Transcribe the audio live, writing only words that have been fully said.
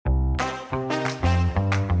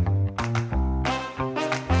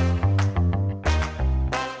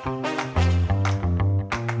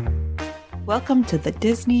Welcome to the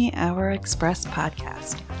Disney Hour Express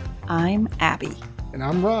podcast. I'm Abby. And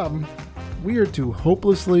I'm Rob. We are two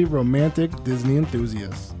hopelessly romantic Disney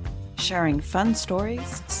enthusiasts, Sharing fun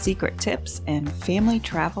stories, secret tips, and family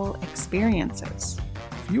travel experiences.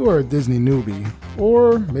 If you are a Disney newbie,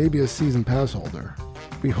 or maybe a season pass holder,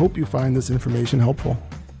 we hope you find this information helpful.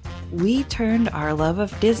 We turned our love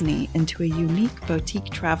of Disney into a unique boutique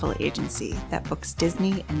travel agency that books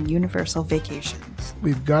Disney and Universal vacations.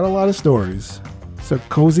 We've got a lot of stories, so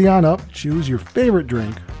cozy on up, choose your favorite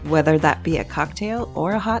drink, Whether that be a cocktail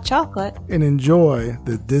or a hot chocolate, and enjoy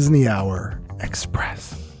the Disney Hour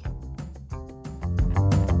Express.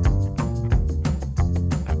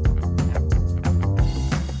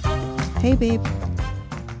 Hey babe,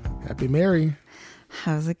 Happy Mary.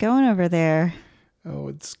 how's it going over there? Oh,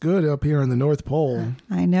 it's good up here in the North Pole.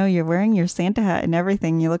 I know you're wearing your Santa hat and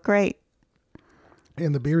everything. You look great.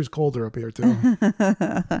 And the beer's colder up here, too.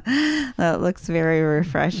 That looks very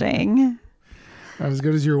refreshing. Not as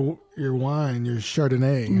good as your wine, your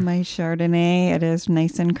Chardonnay. My Chardonnay, it is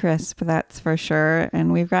nice and crisp, that's for sure.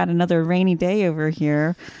 And we've got another rainy day over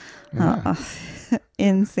here. Yeah.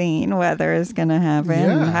 Insane weather is going to happen.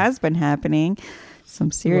 Yeah. It has been happening.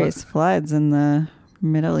 Some serious floods in the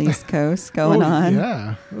Middle East coast going on.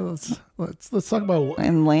 Yeah. Let's talk about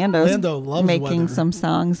And Lando loves making weather. some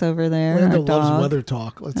songs over there. Lando Our dog. loves weather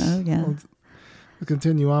talk. Let's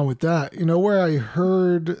continue on with that. You know where I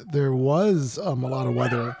heard there was a lot of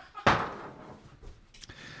weather?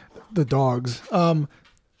 The dogs. There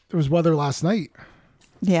was weather last night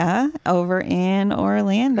Yeah, over in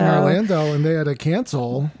Orlando. and they had to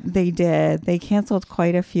cancel. They did. They canceled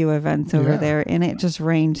quite a few events over there, and it just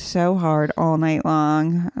rained so hard all night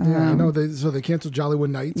long. Yeah, I know. They canceled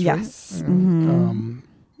Jollywood Nights. Yes. Right?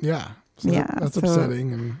 Yeah. So Yeah, that's so-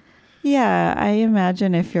 upsetting. And Yeah, I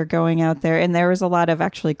imagine if you're going out there, and there was a lot of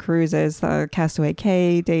actually cruises. The Castaway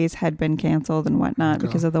Cay days had been canceled and whatnot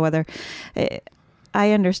because of the weather.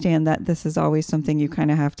 I understand that this is always something you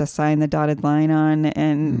kind of have to sign the dotted line on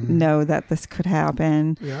and know that this could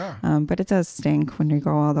happen. yeah. But it does stink when you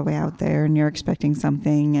go all the way out there and you're expecting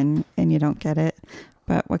something and you don't get it.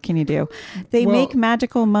 But what can you do? They make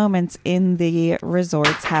magical moments in the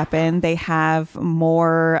resorts happen. They have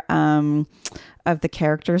more of the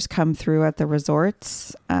characters come through at the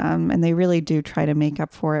resorts. And they really do try to make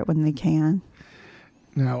up for it when they can.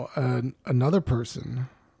 Now, another person.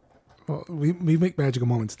 Well, we make magical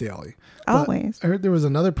moments daily. But Always. I heard there was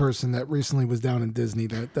another person that recently was down in Disney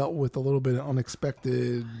that dealt with a little bit of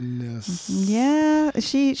unexpectedness. Yeah,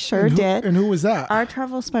 she sure did. And who was that? Our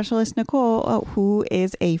travel specialist, Nicole, who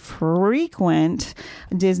is a frequent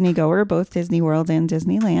Disney goer, both Disney World and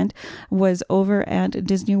Disneyland, was over at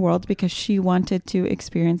Disney World because she wanted to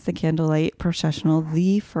experience the candlelight processional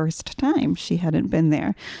the first time. She hadn't been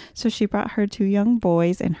there. So she brought her two young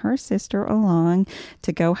boys and her sister along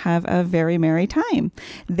to go have a very merry time.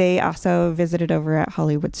 They also visited over at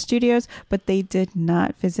Hollywood Studios, but they did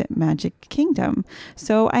not visit Magic Kingdom.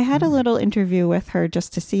 So I had a little interview with her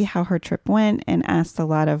just to see how her trip went and asked a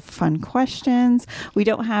lot of fun questions. We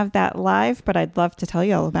don't have that live, but I'd love to tell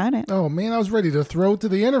you all about it. Oh man, I was ready to throw to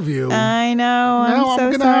the interview. I know. Now I'm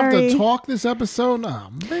so gonna sorry. have to talk this episode. Oh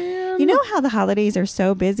man. You know how the holidays are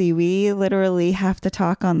so busy. We literally have to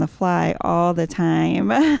talk on the fly all the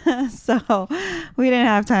time. So we didn't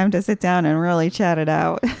have time to sit down and really chat it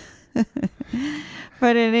out.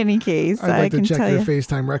 But in any case, I'd like I can to check tell your you.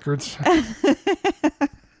 FaceTime records.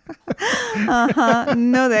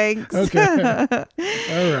 No thanks. Okay.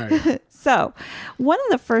 All right. So, one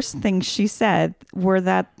of the first things she said were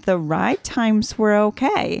that the ride times were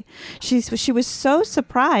okay. She was so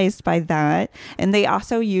surprised by that, and they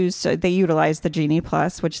also utilized the Genie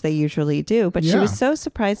Plus, which they usually do. But she was so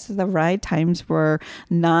surprised that the ride times were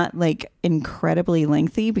not like incredibly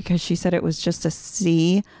lengthy because she said it was just a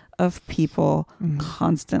sea of people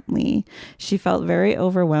constantly. She felt very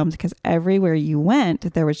overwhelmed because everywhere you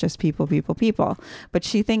went, there was just people. But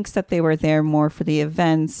she thinks that they were there more for the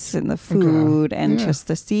events and the food and just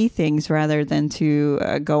to see things rather than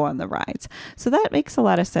to go on the rides. So that makes a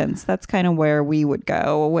lot of sense. That's kind of where we would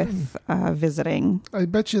go with visiting. I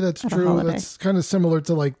bet you that's true. That's kind of similar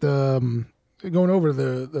to like the going over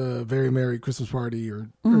to the Very Merry Christmas Party or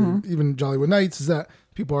even Jollywood Nights, is that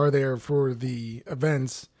people are there for the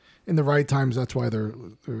events. In the ride times, that's why they're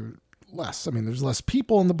less. I mean, there's less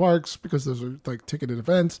people in the parks because those are like ticketed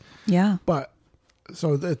events. Yeah. But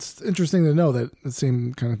so it's interesting to know that the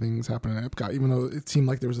same kind of things happen at Epcot, even though it seemed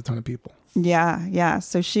like there was a ton of people. Yeah.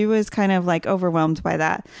 So she was kind of like overwhelmed by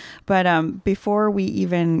that. But before we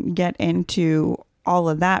even get into all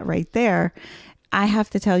of that right there, I have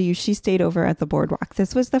to tell you, she stayed over at the boardwalk.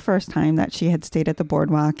 This was the first time that she had stayed at the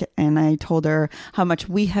boardwalk, and I told her how much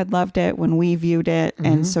we had loved it when we viewed it.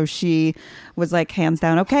 And so she was like, hands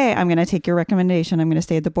down, okay, I'm going to take your recommendation. I'm going to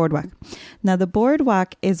stay at the boardwalk. Now, the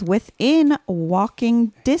boardwalk is within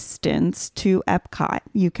walking distance to Epcot.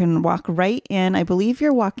 You can walk right in. I believe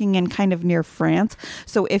you're walking in kind of near France.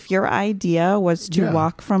 So if your idea was to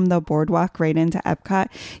walk from the boardwalk right into Epcot,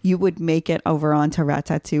 you would make it over onto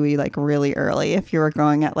Ratatouille like really early if you were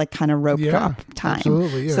going at like kind of rope drop time.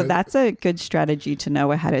 Absolutely, yeah. So that's a good strategy to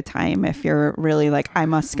know ahead of time. If you're really like, I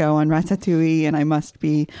must go on Ratatouille and I must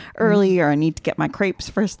be early, or I need to get my crepes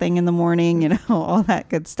first thing in the morning, you know, all that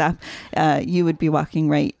good stuff. You would be walking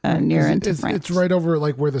right near into France. It's right over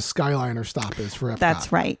like where the Skyliner stop is for Epcot.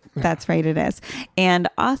 That's right. Yeah. That's right. It is. And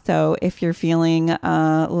also, if you're feeling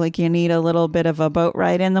like you need a little bit of a boat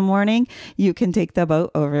ride in the morning, you can take the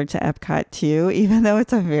boat over to Epcot too, even though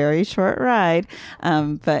it's a very short ride.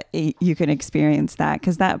 But you can experience that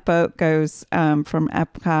because that boat goes from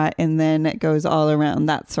Epcot and then it goes all around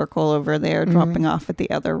that circle over there, dropping off at the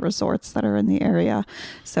other resorts that are in the area.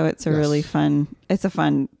 So it's a really fun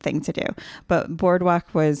thing to do. But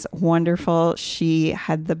Boardwalk was wonderful. She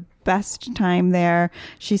had the best time there.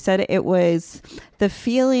 She said the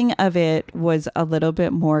feeling of it was a little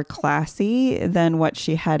bit more classy than what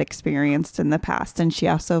she had experienced in the past. And she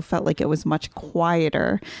also felt like it was much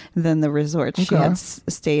quieter than the resort she had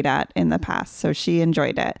stayed at in the past. So she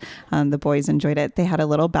enjoyed it. The boys enjoyed it. They had a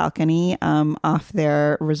little balcony off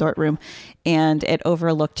their resort room, and it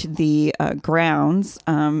overlooked the grounds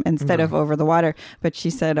instead of over the water. But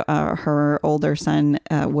she said her older son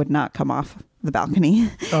would not come off the balcony.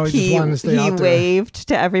 Oh, he just wanted to stay out there. He waved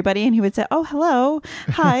to everybody and he would say, "Oh, hello.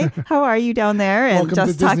 Hi. How are you down there?" And Welcome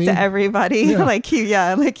just to talk to Disney. everybody. Yeah. like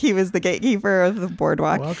he was the gatekeeper of the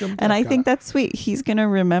boardwalk. Welcome to and I Epcot. think that's sweet. He's going to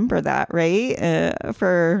remember that, right?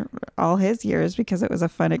 For all his years, because it was a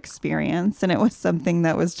fun experience and it was something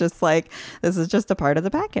that was just like, this is just a part of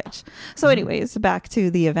the package. So anyways, back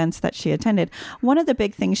to the events that she attended. One of the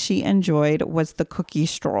big things she enjoyed was the cookie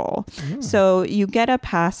stroll. So you get a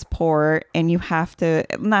passport and you have to,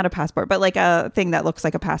 not a passport, but like a thing that looks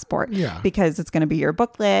like a passport, because it's going to be your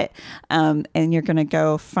booklet, and you're going to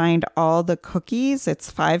go find all the cookies.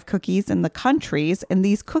 It's 5 cookies in the countries, and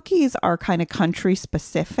these cookies are kind of country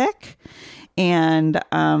specific, and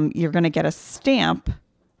you're going to get a stamp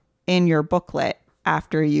in your booklet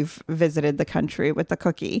after you've visited the country with the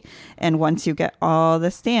cookie. And once you get all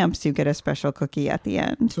the stamps, you get a special cookie at the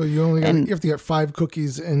end. So you have to get 5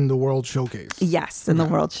 cookies in the World Showcase. Yes, in the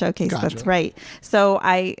World Showcase. Gotcha. That's right. So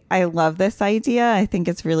I love this idea. I think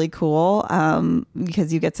it's really cool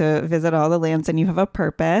because you get to visit all the lands and you have a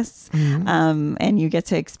purpose, and you get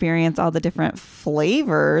to experience all the different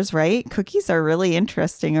flavors, right? Cookies are really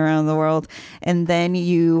interesting around the world. And then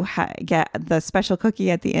you get the special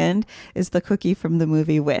cookie at the end is the cookie from the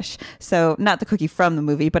movie Wish. So not the cookie from the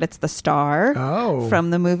movie, but it's the star from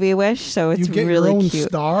the movie Wish. So it's really your own cute.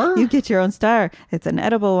 Star? You get your own star. It's an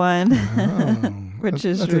edible one, which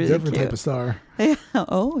is that's really a different cute. type of star.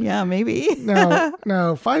 Oh yeah, maybe.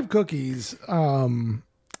 Now 5 cookies.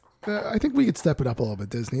 I think we could step it up a little bit,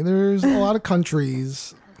 Disney. There's a lot of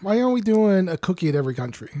countries. Why aren't we doing a cookie at every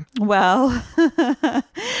country? Well, I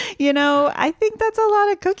think that's a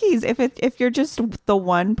lot of cookies. If you're just the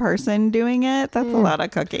one person doing it, that's a lot of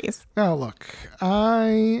cookies. Now, look,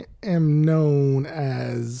 I am known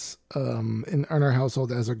as, in our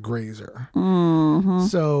household, as a grazer.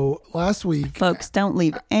 So last week... Folks, don't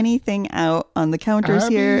leave anything out on the counters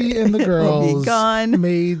Abby here. and the It will be girls gone.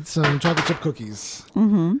 made some chocolate chip cookies.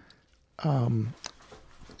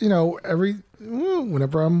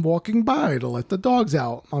 Whenever I'm walking by to let the dogs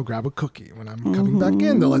out, I'll grab a cookie. When I'm coming back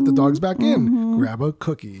in to let the dogs back in, grab a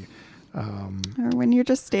cookie. Or when you're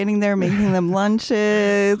just standing there making them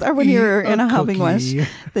lunches, or when you're helping wash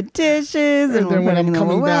the dishes, and then when I'm putting them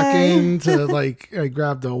coming back away. in to I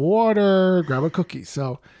grab the water, grab a cookie.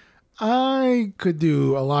 So I could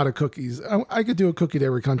do a lot of cookies. I could do a cookie to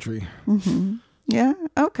every country. Yeah.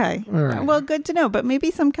 Okay. All right. Well, good to know. But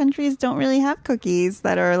maybe some countries don't really have cookies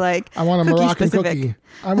that are like I want a Moroccan specific. cookie.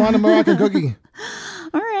 I want a Moroccan cookie.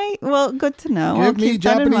 All right. Well, good to know. Give I'll me keep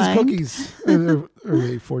that in Japanese mind.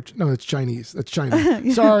 cookies. No, it's Chinese. That's China.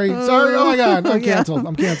 Sorry. Oh my God. I'm canceled.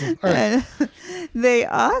 All right. They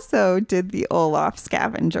also did the Olaf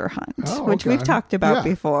scavenger hunt, which we've talked about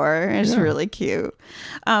before. It's really cute.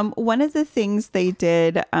 One of the things they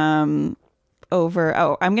did over.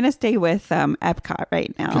 Oh, I'm going to stay with Epcot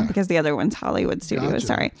right now because the other one's Hollywood Studios. Gotcha.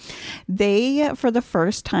 Sorry. They, for the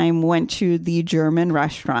first time, went to the German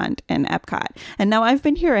restaurant in Epcot. And now I've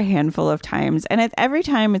been here a handful of times, and every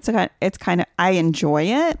time it's kind of, I enjoy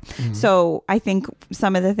it. Mm-hmm. So I think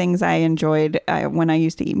some of the things I enjoyed when I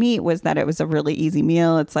used to eat meat was that it was a really easy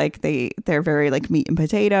meal. It's like they're very like meat and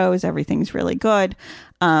potatoes. Everything's really good.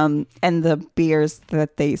 And the beers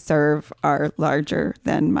that they serve are larger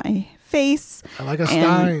than my face. I like a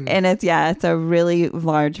Stein. And it's a really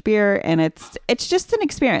large beer, and it's just an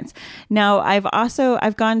experience. Now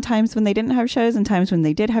I've gone times when they didn't have shows and times when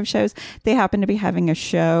they did have shows. They happened to be having a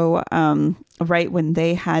show right when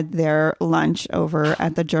they had their lunch over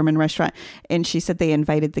at the German restaurant, and she said they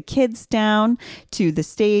invited the kids down to the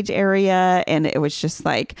stage area, and it was just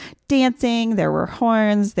like dancing, there were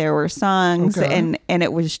horns, there were songs, and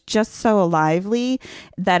it was just so lively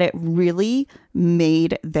that it really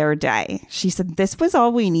made their day. She said this was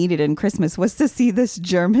all we needed in Christmas, was to see this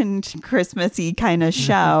German Christmassy kind of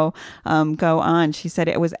show go on. She said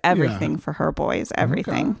it was everything for her boys,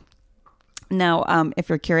 everything. Okay. Now, if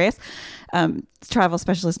you're curious, travel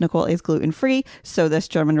specialist Nicole is gluten-free. So this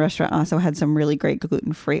German restaurant also had some really great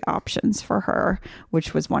gluten-free options for her,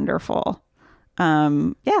 which was wonderful.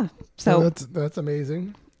 So that's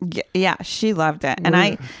amazing. Yeah, she loved it.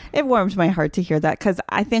 And it warmed my heart to hear that, because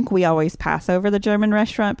I think we always pass over the German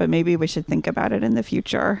restaurant, but maybe we should think about it in the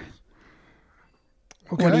future.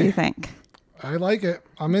 Okay. What do you think? I like it.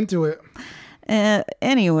 I'm into it.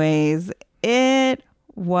 Anyways, it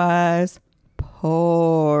was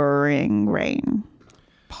pouring rain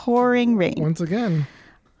once again.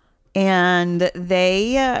 And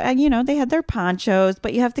they they had their ponchos,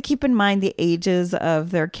 but you have to keep in mind the ages of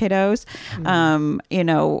their kiddos. Her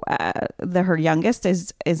youngest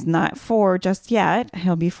is not 4 just yet.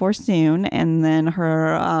 He'll be 4 soon. And then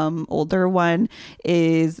her older one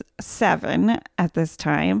is 7 at this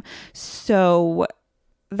time. So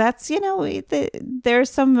that's, there's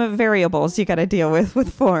some variables you got to deal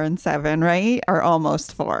with 4 and 7, right? Or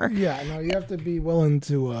almost 4. Yeah, no, you have to be willing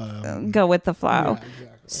to go with the flow. Yeah, exactly.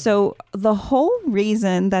 So the whole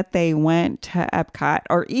reason that they went to Epcot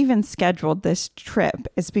or even scheduled this trip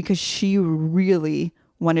is because she really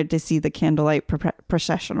wanted to see the candlelight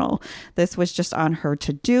processional. This was just on her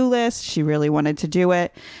to-do list. She really wanted to do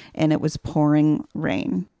it, and it was pouring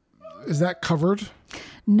rain. Is that covered?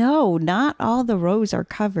 No, not all the rows are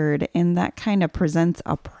covered, and that kind of presents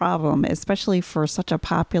a problem, especially for such a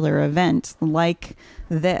popular event like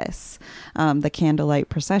this, the candlelight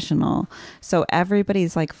processional. So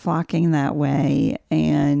everybody's like flocking that way,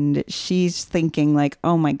 and she's thinking like,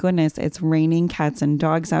 oh my goodness, it's raining cats and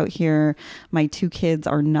dogs out here. My 2 kids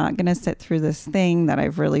are not going to sit through this thing that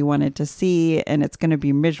I've really wanted to see, and it's going to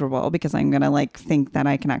be miserable because I'm going to like think that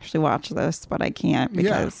I can actually watch this, but I can't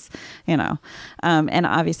because, and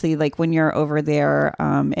obviously like when you're over there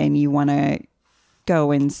and you want to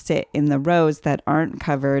go and sit in the rows that aren't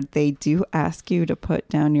covered, they do ask you to put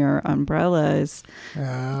down your umbrellas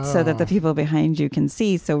so that the people behind you can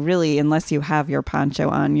see. So really, unless you have your poncho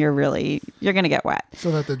on, you're going to get wet.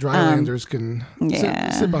 So that the drylanders can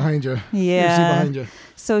sit behind you. Yeah. Sit behind you.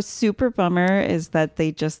 So super bummer is that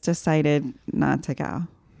they just decided not to go.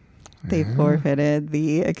 They forfeited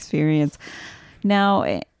the experience.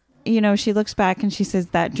 Now, she looks back and she says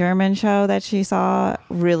that German show that she saw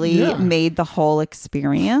really made the whole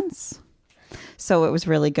experience. So it was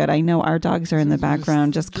really good. I know our dogs are in the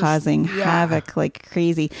background just causing havoc like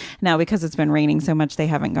crazy. Now, because it's been raining so much, they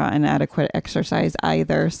haven't gotten adequate exercise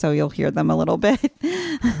either. So you'll hear them a little bit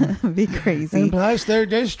be crazy. And plus, they're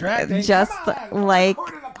distracting. Just like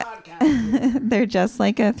they're just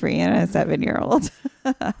like a 3 and a 7-year-old.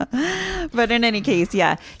 But in any case,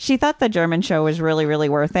 she thought the German show was really, really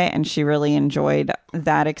worth it, and she really enjoyed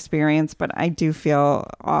that experience. But I do feel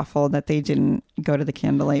awful that they didn't go to the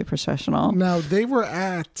candlelight processional. Now they were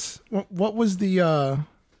at what was the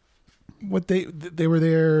what they were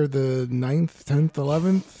there the 9th, 10th,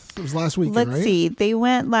 11th. It was last weekend, Let's see. They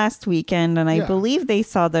went last weekend, and I believe they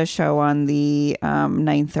saw the show on the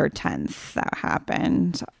 9th or 10th. That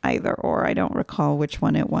happened either or. I don't recall which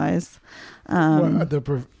one it was.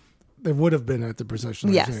 They would have been at the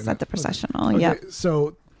processional. Yes, at the processional. Okay. Yep.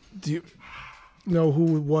 So, do you know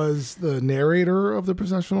who was the narrator of the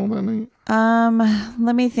processional that night?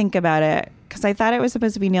 Let me think about it, because I thought it was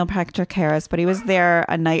supposed to be Neil Patrick Harris, but he was there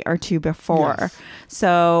a night or 2 before. Yes.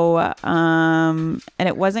 So, and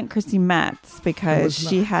it wasn't Chrissy Metz because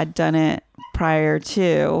she had done it prior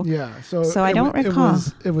to. Yeah. So I don't recall.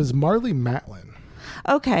 It was Marlee Matlin.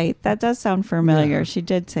 Okay, that does sound familiar. Yeah. She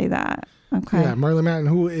did say that. Okay. Yeah, Marlee Matlin,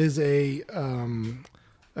 who is a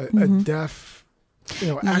deaf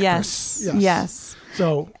actress. Yes.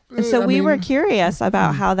 So we were curious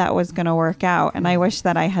about how that was going to work out, and I wish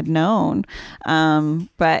that I had known.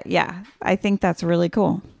 But yeah, I think that's really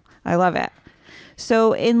cool. I love it.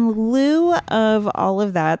 So in lieu of all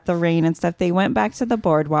of that, the rain and stuff, they went back to the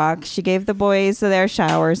boardwalk. She gave the boys their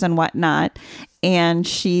showers and whatnot. And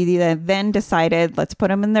she then decided, let's put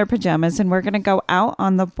them in their pajamas and we're going to go out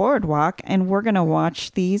on the boardwalk and we're going to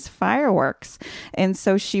watch these fireworks. And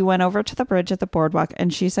so she went over to the bridge at the boardwalk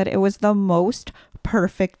and she said it was the most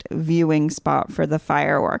perfect viewing spot for the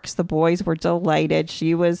fireworks. The boys were delighted.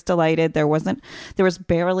 She was delighted. There was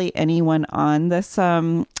barely anyone on this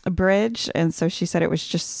bridge. And so she said it was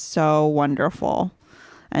just so wonderful.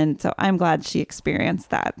 And so I'm glad she experienced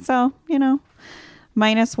that. So,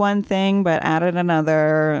 minus one thing, but added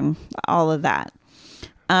another and all of that.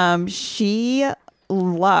 She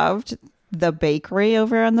loved the bakery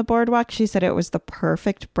over on the boardwalk. She said it was the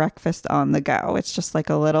perfect breakfast on the go. It's just like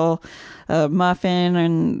a little muffin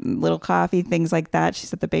and little coffee, things like that. She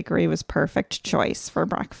said the bakery was perfect choice for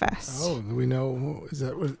breakfast. Oh, do we know, is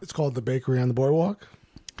that what it's called, the bakery on the boardwalk?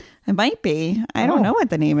 It might be. I don't know what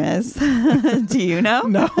the name is. Do you know?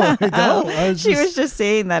 No, I don't. She was just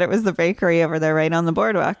saying that it was the bakery over there right on the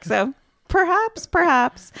boardwalk. So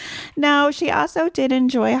perhaps. Now, she also did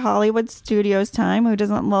enjoy Hollywood Studios time. Who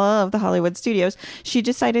doesn't love the Hollywood Studios? She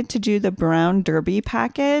decided to do the Brown Derby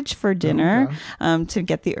package for dinner to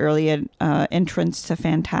get the early entrance to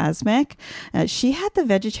Fantasmic. She had the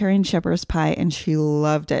vegetarian shepherd's pie and she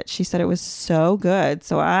loved it. She said it was so good.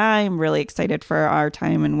 So I'm really excited for our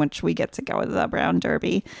time in which we get to go to the Brown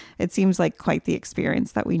Derby. It seems like quite the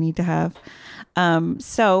experience that we need to have.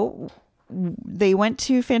 So they went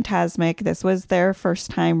to Fantasmic. This was their first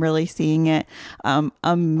time really seeing it.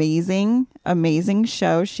 Amazing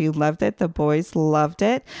show. She loved it. The boys loved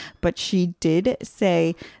it. But she did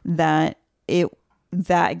say that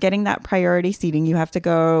getting that priority seating, you have to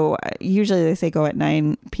go, usually they say go at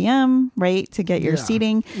 9 p.m., right, to get your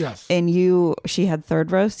seating. Yes. And she had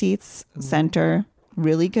third row seats, center.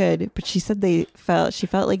 Really good, but she said she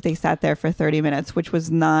felt like they sat there for 30 minutes, which was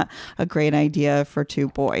not a great idea for two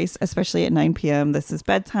boys, especially at 9 p.m. This is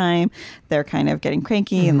bedtime. They're kind of getting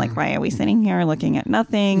cranky and like, why are we sitting here looking at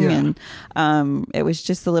nothing? Yeah. And it was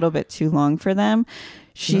just a little bit too long for them.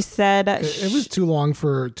 She said it was too long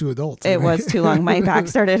for two adults. It was too long. My back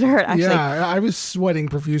started to hurt. Actually, yeah, I was sweating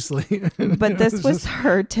profusely. But this was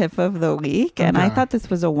her tip of the week, and I thought this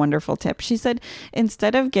was a wonderful tip. She said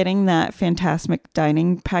instead of getting that Fantasmic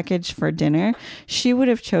dining package for dinner, she would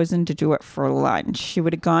have chosen to do it for lunch. She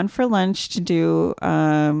would have gone for lunch to do,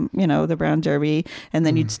 the Brown Derby, and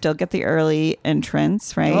then you'd still get the early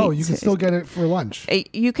entrance, right? Oh, you can still get it for lunch.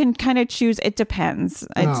 You can kind of choose. It depends.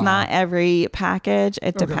 It's not every package.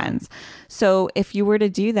 It depends. So if you were to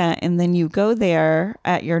do that and then you go there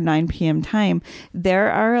at your 9 p.m. time,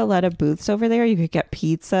 there are a lot of booths over there. You could get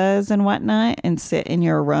pizzas and whatnot and sit in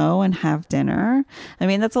your row and have dinner. I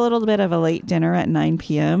mean, that's a little bit of a late dinner at 9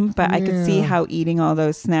 p.m., but I could see how eating all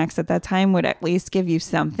those snacks at that time would at least give you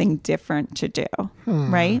something different to do,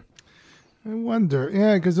 right? I wonder.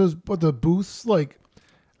 Yeah, because the booths, like,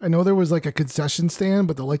 I know there was like a concession stand,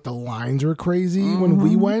 but the lines were crazy when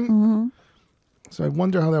we went. So I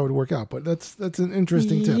wonder how that would work out, but that's an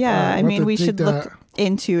interesting tip. Yeah, I mean, we should look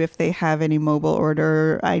into if they have any mobile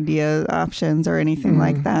order idea options or anything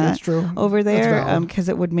like that. That's true. Over there, because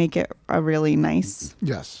it would make it a really nice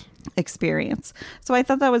experience. So I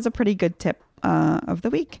thought that was a pretty good tip of the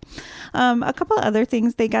week. A couple of other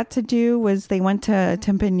things they got to do was they went to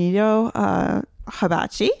Tempranillo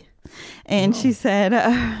Hibachi. And she said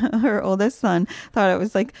her oldest son thought it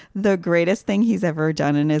was like the greatest thing he's ever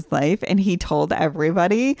done in his life. And he told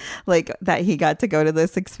everybody like that he got to go to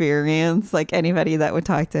this experience, like anybody that would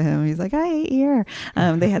talk to him. He's like, I ate here.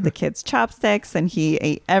 They had the kids' chopsticks and he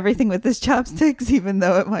ate everything with his chopsticks, even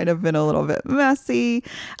though it might have been a little bit messy.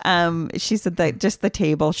 She said that just the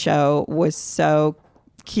table show was so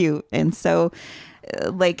cute and so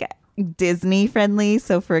like Disney friendly.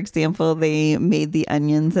 So for example, they made the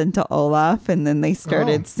onions into Olaf and then they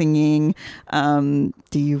started singing do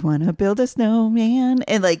you want to build a snowman,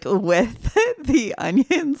 and like with the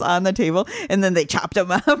onions on the table, and then they chopped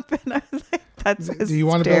them up and I was like, that's hysterical. Do you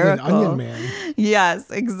want to build an onion man? Yes,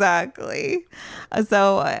 exactly.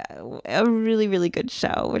 So a really, really good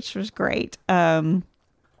show, which was great.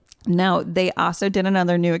 Now, they also did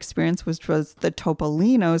another new experience, which was the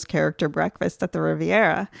Topolino's character breakfast at the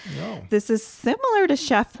Riviera. Oh. This is similar to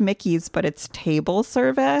Chef Mickey's, but it's table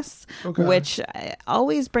service, which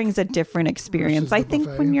always brings a different experience. I think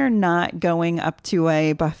when you're not going up to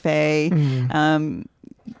a buffet,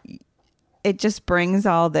 it just brings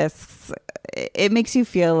all this it makes you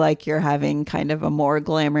feel like you're having kind of a more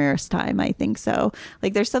glamorous time. I think so.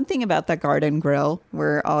 Like there's something about the garden grill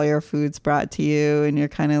where all your food's brought to you and you're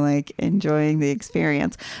kind of like enjoying the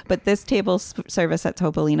experience. But this table service at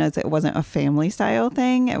Topolino's, it wasn't a family style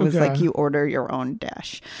thing. It was like you order your own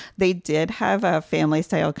dish. They did have a family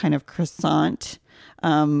style kind of croissant,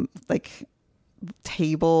 like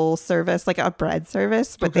table service, like a bread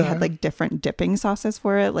service, but they had like different dipping sauces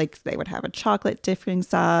for it. Like they would have a chocolate dipping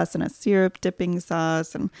sauce and a syrup dipping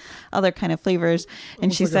sauce and other kind of flavors. And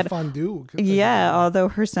almost she like said, a fondue. yeah, although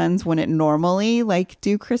her sons wouldn't normally like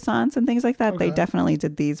do croissants and things like that, they definitely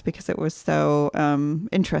did these because it was so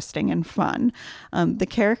interesting and fun. The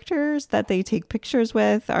characters that they take pictures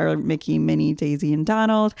with are Mickey, Minnie, Daisy, and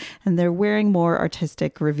Donald, and they're wearing more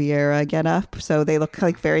artistic Riviera getup, so they look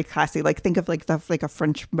like very classy. Like think of like a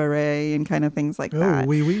French beret and kind of things like that. Oh,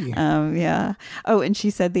 oui, oui. Yeah. Oh, and she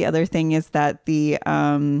said the other thing is that they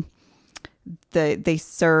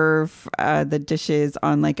serve the dishes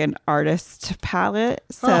on like an artist palette.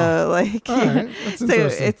 So like, right. so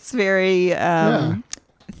it's very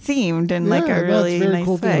themed in like a really nice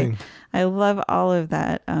cool way. theming. I love all of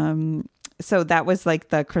that. So that was like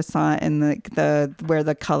the croissant and the where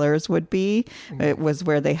the colors would be. It was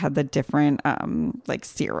where they had the different like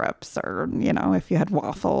syrups, or if you had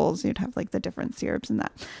waffles, you'd have like the different syrups and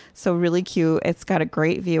that. So really cute. It's got a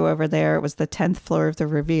great view over there. It was the 10th floor of the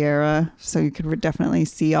Riviera, so you could definitely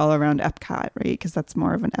see all around Epcot, right? Because that's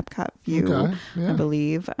more of an Epcot view, I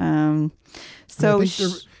believe. So I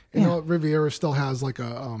think Riviera still has like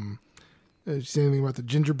a did you say anything about the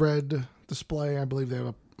gingerbread display? I believe they have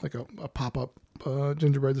a pop-up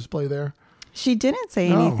gingerbread display there. She didn't say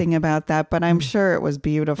anything about that, but I'm sure it was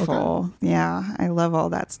beautiful. Okay. Yeah, I love all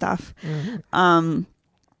that stuff. Mm-hmm.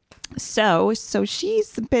 So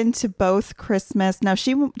she's been to both Christmas. Now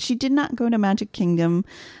she did not go to Magic Kingdom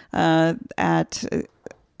at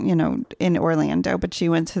in Orlando, but she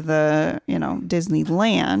went to the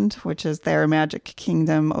Disneyland, which is their Magic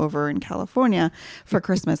Kingdom over in California, for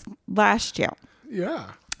Christmas last year.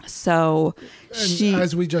 Yeah. So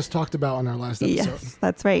as we just talked about on our last episode. Yes,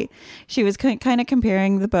 that's right. She was kind of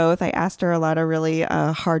comparing the both. I asked her a lot of really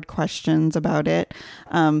hard questions about it.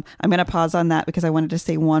 I'm going to pause on that because I wanted to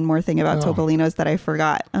say one more thing about Topolino's that I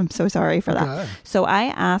forgot. I'm so sorry for that. So I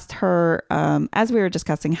asked her, as we were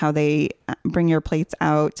discussing how they bring your plates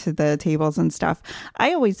out to the tables and stuff,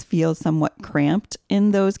 I always feel somewhat cramped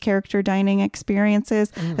in those character dining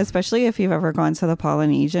experiences, especially if you've ever gone to the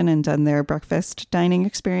Polynesian and done their breakfast dining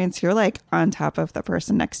experience. You're like on top of the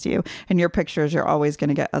person next to you, and your pictures, you're always going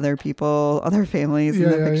to get other people, other families in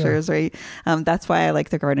the pictures, right? That's why I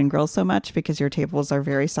like the Garden Grill so much, because your tables are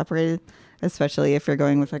very separated, especially if you're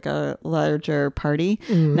going with like a larger party.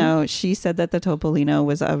 Now, she said that the Topolino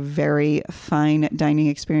was a very fine dining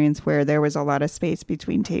experience where there was a lot of space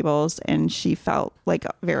between tables, and she felt like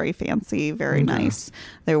very fancy, very nice.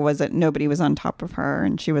 Nobody was on top of her,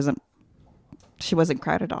 and she wasn't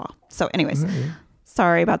crowded at all. So anyways,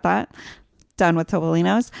 sorry about that. Done with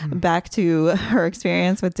Topolino's. Back to her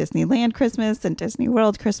experience with Disneyland Christmas and Disney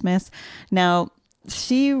World Christmas. Now,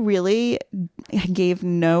 she really gave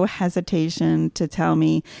no hesitation to tell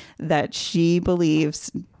me that she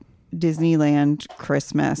believes Disneyland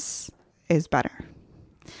Christmas is better.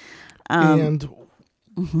 And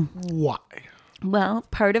why? Well,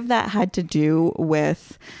 part of that had to do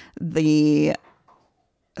with the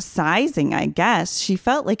sizing, I guess. She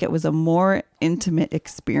felt like it was a more intimate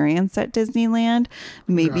experience at Disneyland,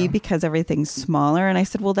 maybe because everything's smaller. And I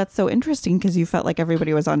said, well, that's so interesting, because you felt like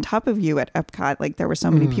everybody was on top of you at Epcot, like there were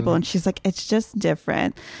so many people. And she's like, it's just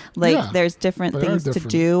different. Like there's different things to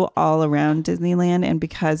do all around Disneyland, and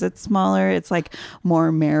because it's smaller, it's like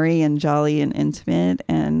more merry and jolly and intimate.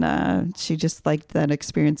 And she just liked that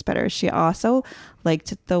experience better. She also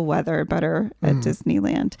liked the weather better at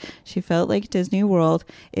Disneyland. She felt like Disney World,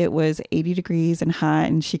 it was 80 degrees and hot,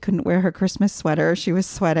 and she couldn't wear her Christmas sweater. She was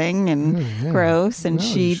sweating and gross, and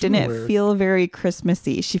she didn't feel very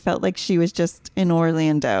Christmassy. She felt like she was just in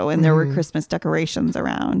Orlando, and there were Christmas decorations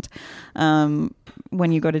around.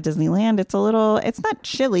 When you go to Disneyland, it's not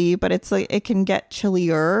chilly, but it's like it can get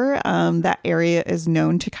chillier. That area is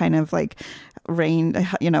known to kind of like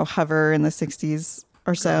hover in the 60s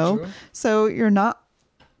or so. Gotcha. So you're not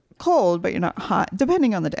cold, but you're not hot,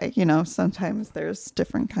 depending on the day. Sometimes there's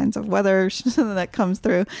different kinds of weather that comes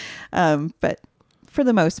through. But for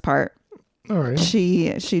the most part, all right,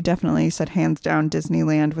 she definitely said hands down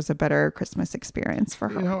Disneyland was a better Christmas experience for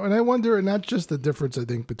her. And I wonder, and not just the difference, I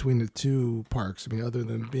think, between the two parks, I mean, other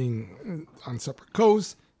than being on separate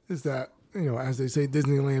coasts, is that, as they say,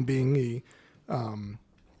 Disneyland being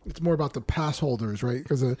it's more about the pass holders, right?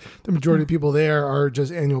 Because the majority of people there are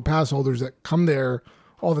just annual pass holders that come there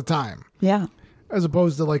all the time. Yeah. As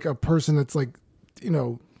opposed to like a person that's like,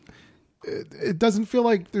 it doesn't feel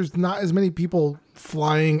like there's not as many people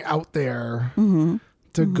flying out there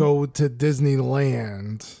to go to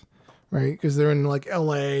Disneyland, right? Because they're in like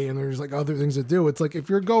LA and there's like other things to do. It's like if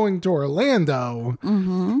you're going to Orlando,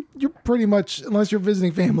 you're pretty much, unless you're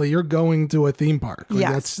visiting family, you're going to a theme park. Like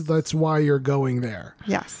yes. That's why you're going there.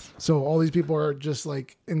 Yes. So all these people are just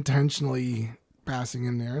like intentionally passing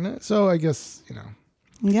in there. And so I guess,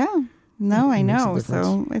 Yeah. No, I know.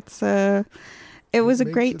 So it was a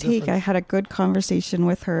great take. I had a good conversation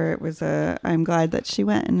with her. I'm glad that she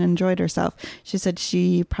went and enjoyed herself. She said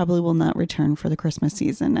she probably will not return for the Christmas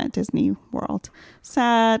season at Disney World.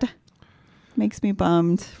 Sad. Makes me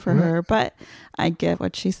bummed for her, but I get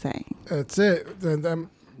what she's saying. That's it.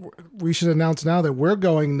 We should announce now that we're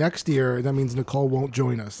going next year. That means Nicole won't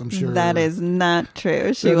join us, I'm sure. That is not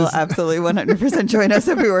true. She will absolutely 100% join us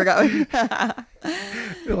if we were going.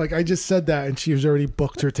 Like I just said that and she's already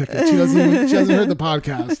booked her ticket. She hasn't heard the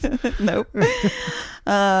podcast. Nope.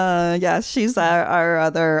 Yeah, she's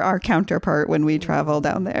our counterpart when we travel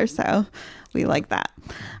down there. So we like that.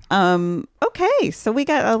 Okay, so we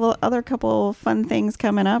got other couple fun things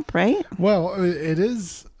coming up, right? Well, it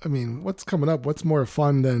is. I mean, what's coming up? What's more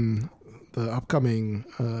fun than the upcoming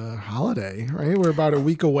holiday, right? We're about a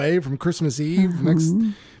week away from Christmas Eve.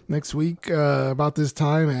 Next week, about this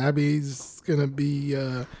time, Abby's gonna be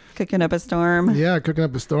cooking up a storm. Yeah, cooking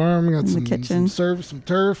up a storm. Got in the kitchen, some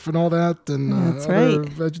turf, and all that, and other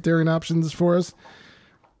vegetarian options for us.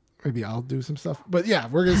 Maybe I'll do some stuff, but yeah,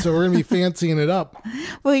 we're gonna be fancying it up.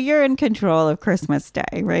 Well, you're in control of Christmas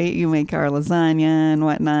Day, right? You make our lasagna and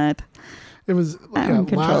whatnot. It was in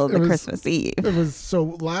control of the Christmas Eve. It was so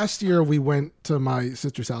last year we went to my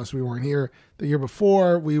sister's house. We weren't here. The year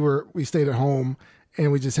before we stayed at home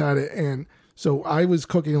and we just had it. And so I was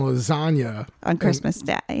cooking lasagna on Christmas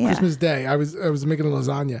Day. Yeah. Christmas Day, I was making a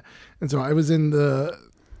lasagna, and so I was in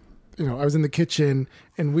the kitchen,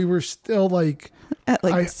 and we were still like at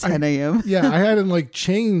 10 a.m. Yeah, I hadn't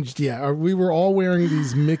changed yet. We were all wearing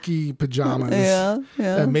these Mickey pajamas.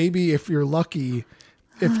 Yeah. Maybe if you're lucky.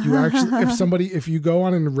 If you go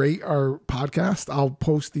on and rate our podcast, I'll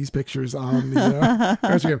post these pictures on the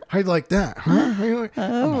Instagram. How you like that? Huh?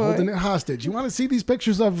 I'm holding it hostage. You want to see these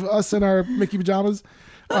pictures of us in our Mickey pajamas?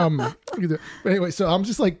 But anyway, so I'm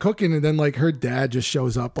just cooking, and then her dad just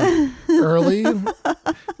shows up early.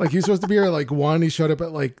 He was supposed to be here at 1. He showed up at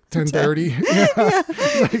 10:30.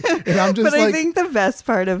 Yeah. And I'm just I think the best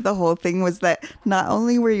part of the whole thing was that not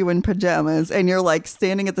only were you in pajamas and you're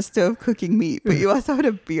standing at the stove cooking meat, but you also had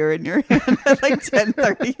a beer in your hand at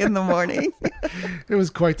 10:30 in the morning. It was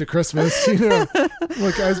quite the Christmas,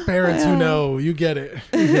 Look, as parents who know, you get it.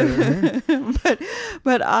 Right?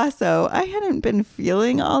 But also, I hadn't been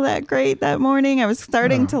feeling all that great that morning. I was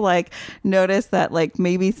starting to notice that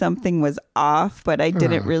maybe something was off, but I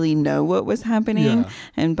didn't really know what was happening. Yeah.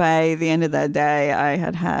 And by the end of that day, I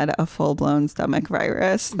had a full-blown stomach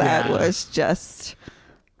virus that was just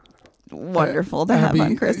wonderful to have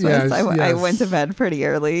on Christmas. Yes, I went to bed pretty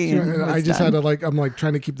early. And I just had to I'm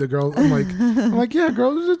trying to keep the girl. I'm like, yeah,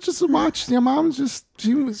 girl, just watch. Yeah, mom's just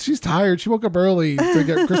she's tired. She woke up early to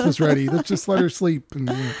get Christmas ready. Let's just let her sleep. And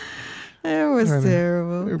it was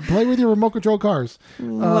terrible. Play with your remote control cars.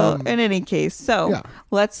 Well, in any case,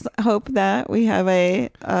 let's hope that we have a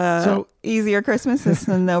easier Christmas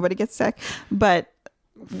and nobody gets sick. But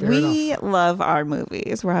we love our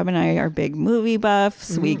movies. Rob and I are big movie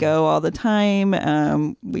buffs. We go all the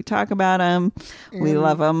time. We talk about them. We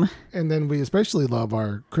love them. And then we especially love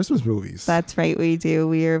our Christmas movies. That's right, we do.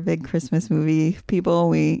 We are big Christmas movie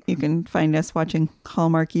people. You can find us watching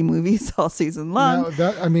Hallmarky movies all season long.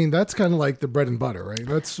 Now, that's kind of like the bread and butter, right?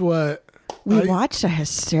 That's what... We watched a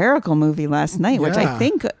hysterical movie last night, which I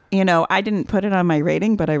think, I didn't put it on my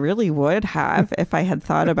rating, but I really would have if I had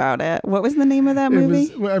thought about it. What was the name of that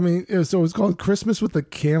movie? It was called Christmas with the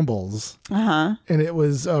Campbells. Uh-huh. And it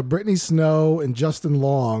was Brittany Snow and Justin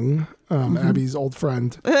Long, Abby's old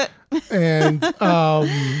friend. And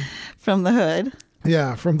from the Hood.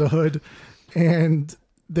 Yeah, from the Hood. And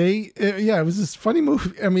it was this funny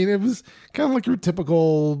movie. It was kind of like your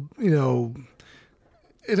typical,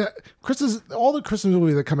 all the Christmas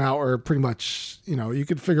movies that come out are pretty much, you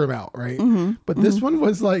could figure them out, right? Mm-hmm. But this one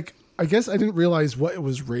was I guess I didn't realize what it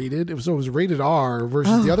was rated. It was rated R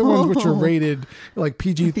versus the other ones, which are rated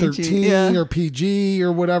PG-13 or PG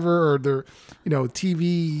or whatever, or they're,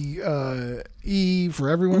 TV E for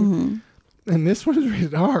everyone. Mm-hmm. And this one is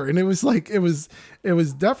rated R, and it was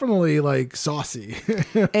definitely like saucy.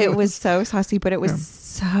 It was so saucy, but it was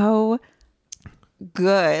so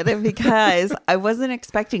good because I wasn't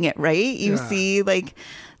expecting it, right? You see, like,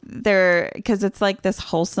 because it's like this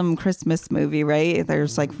wholesome Christmas movie, right?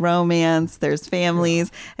 There's like romance, there's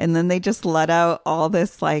families, and then they just let out all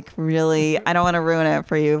this like really, I don't want to ruin it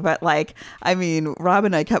for you, but like, I mean, Rob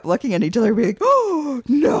and I kept looking at each other being like, oh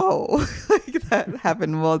no, like that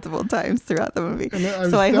happened multiple times throughout the movie.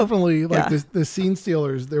 And so I definitely hope, like the scene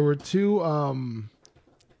stealers. There were two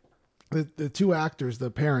the two actors,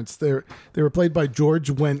 the parents, they were played by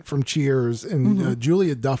George Wendt from Cheers and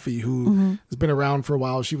Julia Duffy, who has been around for a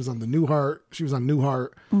while. She was on Newhart.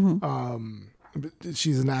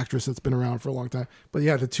 She's an actress that's been around for a long time. But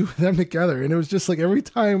yeah, the two of them together, and it was just like every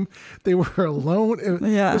time they were alone,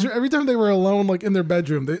 every time they were alone, like in their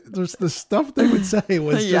bedroom, there's the stuff they would say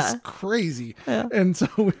was just crazy. Yeah. And so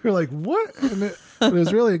we were like, what? And it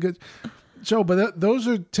was really a good show. But those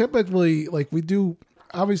are typically like we do.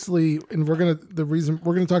 Obviously, and we're gonna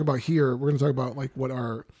talk about like what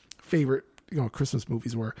our favorite Christmas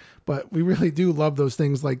movies were, but we really do love those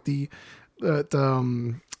things like the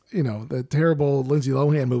terrible Lindsay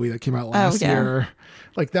Lohan movie that came out last year,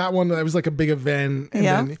 like that one that was like a big event,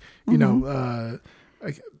 and then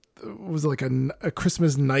was like a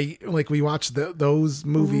Christmas night, like we watched those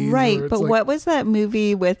movies, right? But like, what was that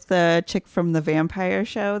movie with the chick from the vampire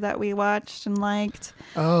show that we watched and liked?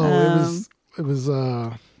 It was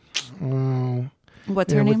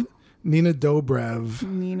what's her name? Nina Dobrev.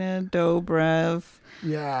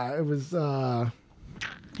 Yeah, it was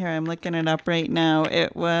here, I'm looking it up right now.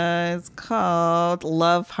 It was called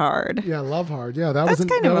Love Hard. Yeah, Love Hard. Yeah, that's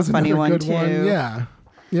kind of a funny one too. Yeah.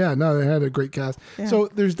 No, they had a great cast. Yeah. So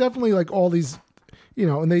there's definitely like all these,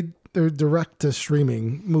 and they're direct to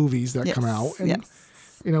streaming movies that come out. And,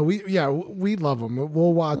 we love them.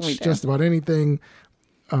 We'll watch just about anything.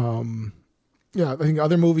 I think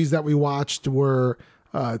other movies that we watched were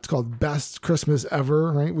it's called Best Christmas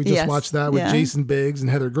Ever, right? We just watched that with Jason Biggs and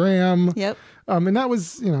Heather Graham. Yep. And that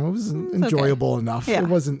was, it was enjoyable enough. Yeah. It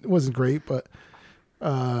wasn't great, but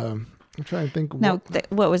I'm trying to think. Now,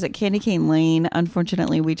 what was it? Candy Cane Lane.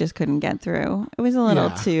 Unfortunately, we just couldn't get through. It was a little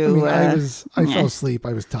too. I fell asleep.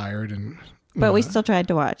 I was tired, but we still tried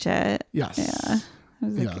to watch it. Yes.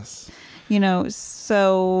 Yeah. Yes.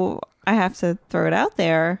 So I have to throw it out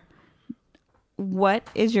there. What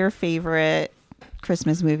is your favorite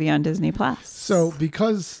Christmas movie on Disney Plus? So,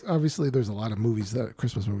 because obviously there's a lot of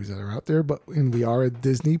Christmas movies that are out there, and we are a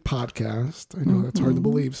Disney podcast. I know that's hard to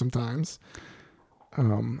believe sometimes,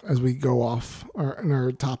 as we go off in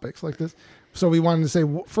our topics like this. So we wanted to say,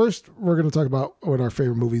 first, we're going to talk about what our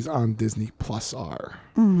favorite movies on Disney Plus are.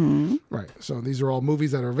 Mm-hmm. Right. So these are all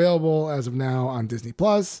movies that are available as of now on Disney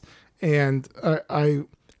Plus, and how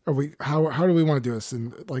do we want to do this,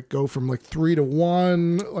 and like go from like 3 to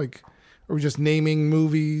 1? Like, are we just naming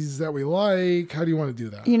movies that we like? How do you want to do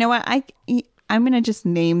that? You know what? I'm going to just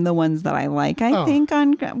name the ones that I like. I think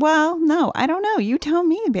no, I don't know. You tell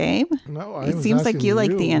me, babe. No, it seems like you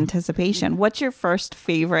like the anticipation. What's your first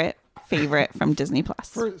favorite from Disney Plus?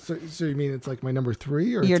 So you mean it's like my number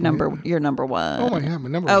 3 or your number 1? Oh my God, my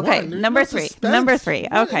number 1. Okay, number 3. Number 3.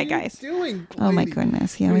 Okay, guys. Doing, oh my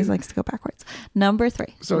goodness, he always likes to go backwards. Number 3.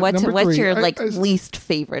 So what's your least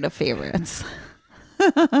favorite of favorites?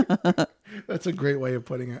 That's a great way of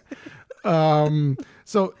putting it.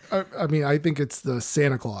 So I think it's the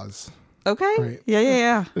Santa Claus. Okay. Right?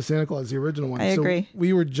 Yeah. The Santa Claus, the original one. I agree.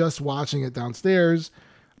 We were just watching it downstairs.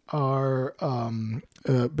 Our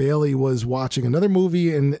Bailey was watching another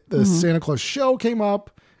movie, and the Santa Claus show came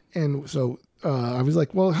up, and so I was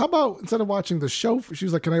like, well, how about instead of watching the show, she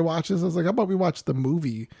was like, can I watch this? I was like, how about we watch the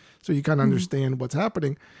movie so you kind of understand what's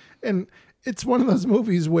happening? And it's one of those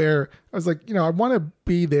movies where I was like, I want to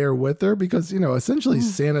be there with her because, essentially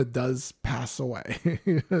Santa does pass away.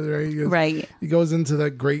 Right? He goes into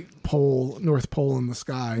that great North Pole in the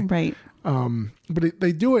sky. Right. But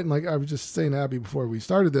they do it in, like I was just saying to Abby before we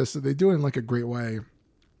started this, they do it in like a great way.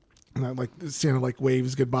 And like Santa like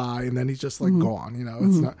waves goodbye and then he's just like gone,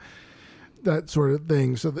 it's not that sort of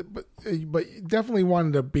thing. So but definitely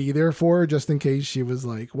wanted to be there for her just in case she was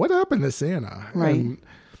like, what happened to Santa? Right.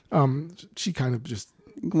 And she kind of just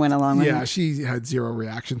went along with it. Yeah, she had zero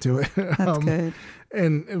reaction to it. That's good.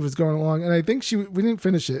 And it was going along. And I think we didn't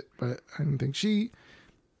finish it, but I think she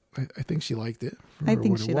liked it. I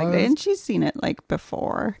think she liked it. And she's seen it like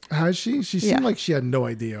before. Has she? She seemed like she had no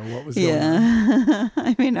idea what was going on. Yeah.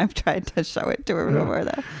 I mean, I've tried to show it to her before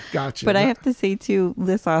though. Gotcha. But I have to say too,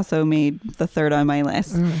 this also made the third on my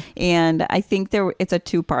list. And I think it's a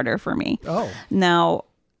 2-parter for me. Oh. Now,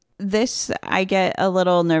 this, I get a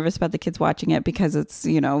little nervous about the kids watching it because it's,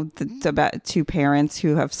 it's about two parents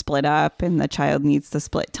who have split up and the child needs to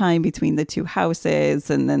split time between the two houses.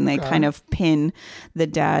 And then they kind of pin the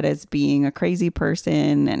dad as being a crazy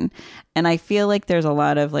person. And I feel like there's a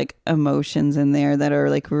lot of like emotions in there that are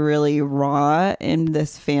like really raw in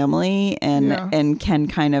this family and can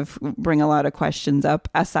kind of bring a lot of questions up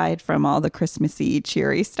aside from all the Christmassy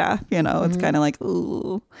cheery stuff. It's kind of like,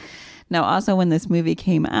 ooh. Now, also, when this movie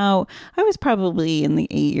came out, I was probably in the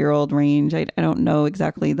 8-year-old range. I don't know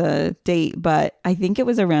exactly the date, but I think it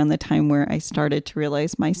was around the time where I started to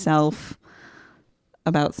realize myself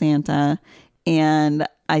about Santa. And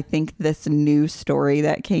I think this new story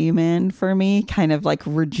that came in for me kind of like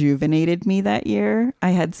rejuvenated me that year.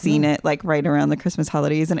 I had seen it like right around the Christmas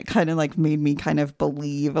holidays, and it kind of like made me kind of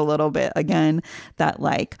believe a little bit again that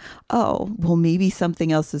like, oh, well, maybe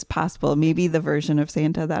something else is possible. Maybe the version of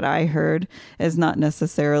Santa that I heard is not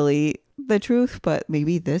necessarily the truth, but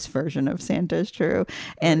maybe this version of Santa is true.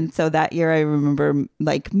 And so that year I remember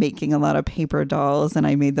like making a lot of paper dolls, and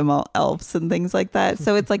I made them all elves and things like that.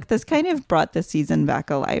 So it's like this kind of brought the season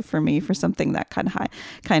back alive for me for something that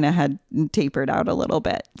kind of had tapered out a little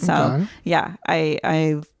bit. So yeah,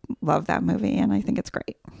 I love that movie and I think it's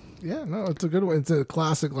great. Yeah, no, it's a good one. It's a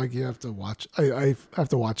classic. Like you have to watch. I have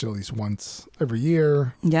to watch it at least once every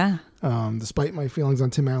year. Yeah. Despite my feelings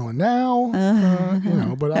on Tim Allen now,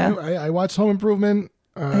 but I watched Home Improvement.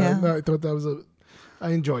 I thought that was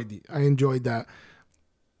I enjoyed that.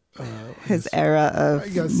 His era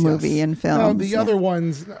of movie and film. The other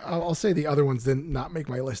ones, I'll say the other ones did not make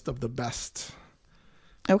my list of the best.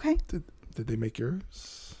 Okay. Did they make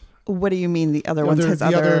yours? What do you mean the other ones? His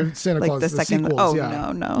other Santa like Claus, the second. sequels,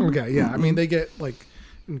 no. Okay, yeah. I mean, they get like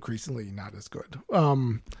increasingly not as good.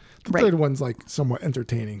 The third one's like somewhat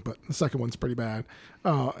entertaining, but the second one's pretty bad.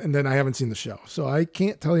 And then I haven't seen the show, so I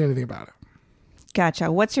can't tell you anything about it.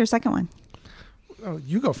 Gotcha. What's your second one? Oh,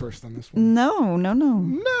 you go first on this one.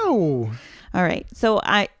 No. All right. So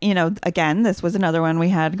again, this was another one we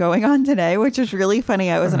had going on today, which is really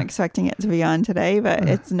funny. I wasn't expecting it to be on today, but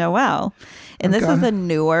it's Noelle. And this is a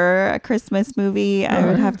newer Christmas movie, I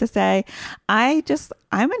would have to say.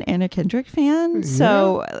 I'm an Anna Kendrick fan.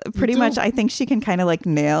 So pretty much I think she can kind of like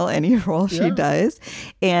nail any role she does.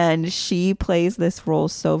 And she plays this role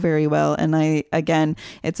so very well. And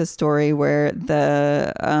it's a story where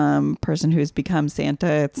the person who's become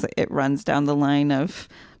Santa, it runs down the line of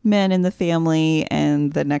men in the family,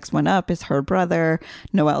 and the next one up is her brother,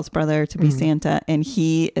 Noelle's brother, to be Santa, and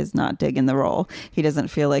he is not digging the role. He doesn't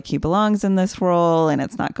feel like he belongs in this role, and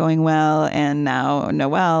it's not going well. And now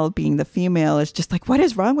Noelle, being the female, is just like, what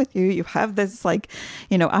is wrong with you? You have this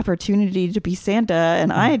opportunity to be Santa,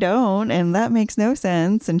 and I don't, and that makes no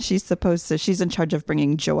sense. And she's in charge of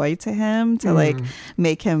bringing joy to him to like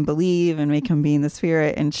make him believe and make him be in the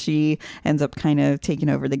spirit, and she ends up kind of taking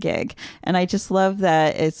over the gig. And I just love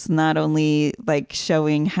that it's not only like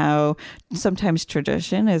showing how sometimes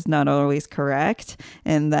tradition is not always correct,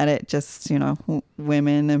 and that it just,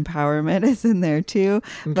 women empowerment is in there too.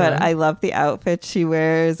 Okay. But I love the outfit she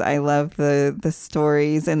wears. I love the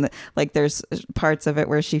stories, and there's parts of it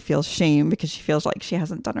where she feels shame because she feels like she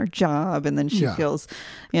hasn't done her job, and then she feels,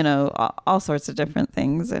 all sorts of different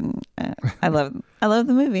things. And I love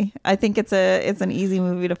the movie. I think it's an easy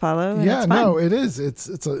movie to follow. And it's fun. No, it is. It's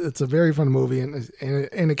a very fun movie, and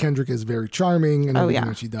Anna Kendrick is very charming in everything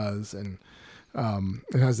that she does, and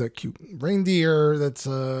it has that cute reindeer that's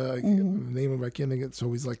the name of, I can't think, it's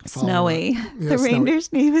always like Snowy. The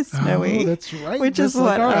reindeer's name is Snowy. Oh, that's right. Which is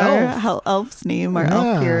what our elf's name. Our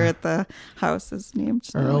elf here at the house is named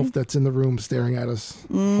Snowy. Our elf that's in the room staring at us,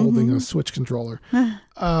 holding a Switch controller.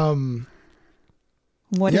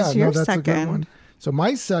 What is your that's second? A good one. So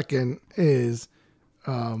my second is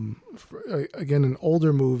again an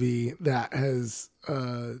older movie that has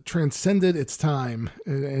transcended its time,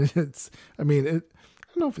 and I don't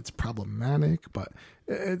know if it's problematic, but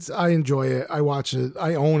I enjoy it. I watch it.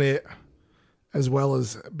 I own it, as well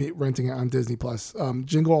as renting it on Disney Plus.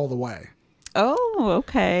 Jingle All the Way. Oh,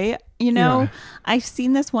 okay. I've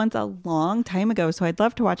seen this once a long time ago, so I'd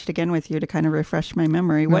love to watch it again with you to kind of refresh my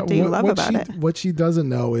memory. What do you love about it? What she doesn't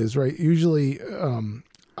know is, right, usually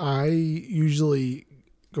I usually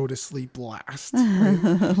go to sleep last.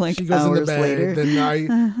 Right? Like she goes into bed, later.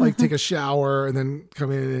 Then I take a shower and then come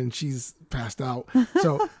in and she's passed out.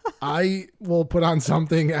 So I will put on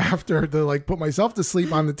something after to put myself to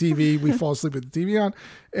sleep on the TV. We fall asleep with the TV on,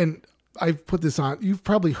 and I've put this on. You've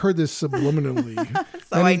probably heard this subliminally.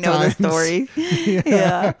 So I know the story.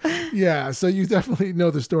 Yeah. So you definitely know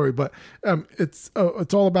the story, but it's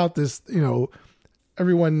all about this,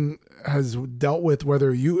 everyone has dealt with,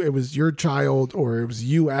 whether it was your child or it was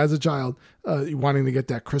you as a child wanting to get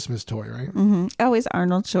that Christmas toy, right? Mm-hmm. Oh, is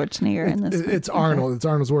Arnold Schwarzenegger in this? It's Arnold. It's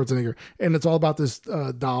Arnold Schwarzenegger, and it's all about this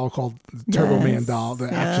doll called the Turbo Man doll,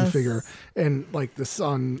 the action figure, and like the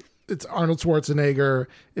son. It's Arnold Schwarzenegger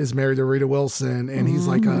is married to Rita Wilson, and he's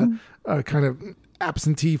like a kind of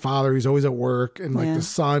absentee father. He's always at work, and like the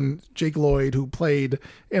son, Jake Lloyd, who played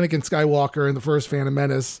Anakin Skywalker in the first Phantom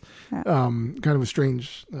Menace, kind of a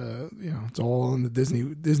strange, it's all in the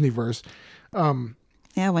Disney verse.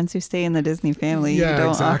 Once you stay in the Disney family, you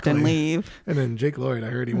don't often leave. And then Jake Lloyd, I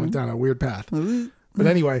heard he went down a weird path. But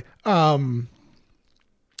anyway, so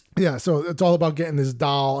it's all about getting this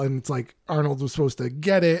doll, and it's like Arnold was supposed to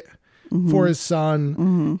get it for his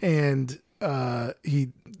son, and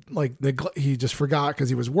he just forgot because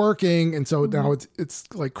he was working, and so now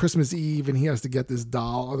it's like Christmas Eve, and he has to get this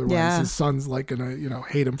doll, otherwise his son's like gonna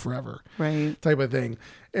hate him forever, right? Type of thing.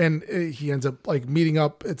 And he ends up like meeting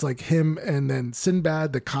up. It's like him and then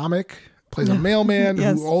Sinbad the comic plays a mailman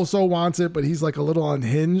who also wants it, but he's like a little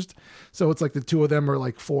unhinged, so it's like the two of them are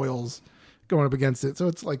like foils going up against it. So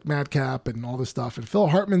it's like Madcap and all this stuff, and Phil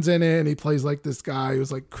Hartman's in it, and he plays like this guy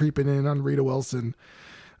who's like creeping in on Rita Wilson.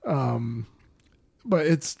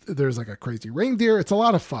 But there's like a crazy reindeer. It's a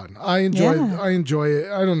lot of fun. I enjoy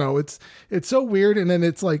it. I don't know. It's so weird. And then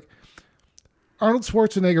it's like Arnold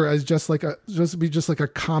Schwarzenegger as just like a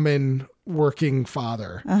common working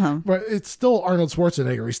father, but it's still Arnold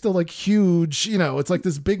Schwarzenegger. He's still like huge, it's like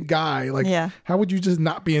this big guy. Like, how would you just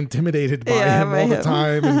not be intimidated by him all the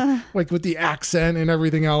time? And like with the accent and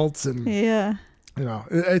everything else. And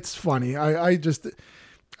it's funny. I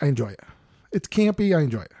enjoy it. It's campy. I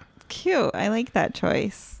enjoy it. Cute. I like that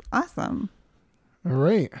choice. Awesome. All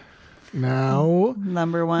right. Now,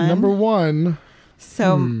 number one.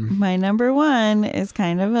 So my number one is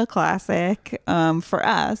kind of a classic for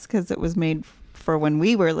us because it was made for when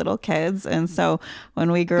we were little kids. And so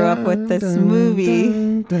when we grew up with this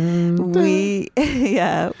movie,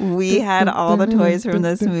 we had all the toys from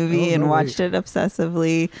this movie and watched it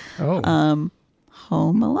obsessively.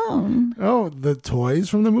 Home Alone. Oh, the toys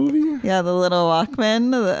from the movie? Yeah, the little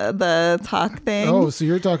Walkman, the talk thing. Oh, so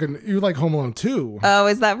you like Home Alone 2. Oh,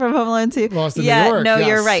 is that from Home Alone 2? Lost in New York. No,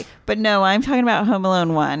 you're right. But no, I'm talking about Home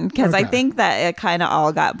Alone 1 because I think that it kind of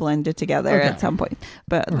all got blended together at some point.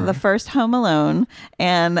 But the first Home Alone,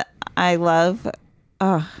 and I love it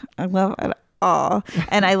all.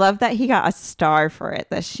 And I love that he got a star for it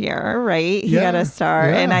this year, right? He got a star.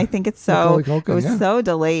 And I think it's it was so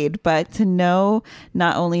delayed, but to know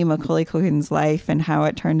not only Macaulay Culkin's life and how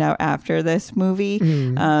it turned out after this movie,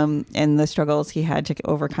 and the struggles he had to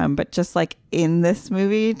overcome, but just like in this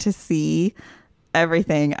movie to see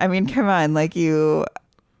everything. I mean, come on, like you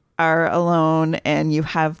are alone and you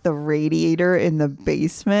have the radiator in the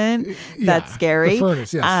basement. That's scary. The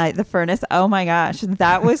furnace, yes. The furnace. Oh my gosh.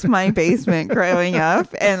 That was my basement growing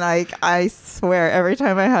up. And like, I swear every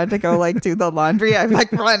time I had to go like do the laundry, I'm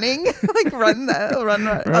like running, like run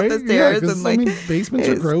up the stairs. And like, basements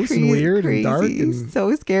are gross and weird and dark. And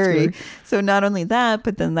so scary. So not only that,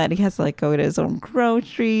 but then that he has to like go to his own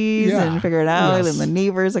groceries and figure it out. And the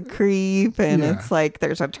neighbor's a creep. And it's like,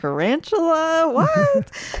 there's a tarantula.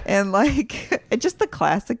 What? And like just the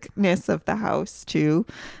classicness of the house too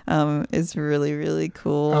is really, really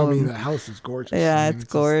cool. I mean, the house is gorgeous. Yeah, it's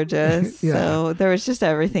gorgeous. So there was just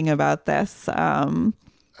everything about this. I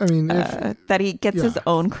mean, that he gets his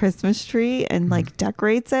own Christmas tree and like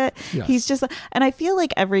decorates it. Yes. He's just, and I feel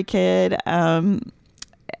like every kid,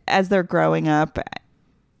 as they're growing up,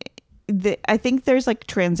 I think there's like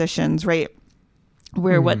transitions, right?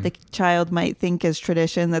 Where what the child might think is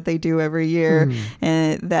tradition that they do every year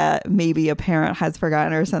and that maybe a parent has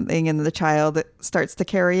forgotten or something, and the child starts to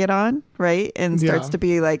carry it on, right? And starts to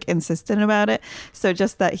be like insistent about it. So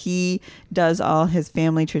just that he does all his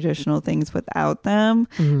family traditional things without them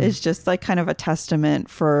is just like kind of a testament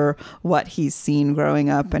for what he's seen growing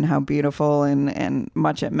up and how beautiful and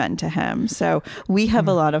much it meant to him. So we have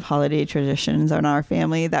a lot of holiday traditions in our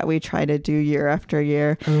family that we try to do year after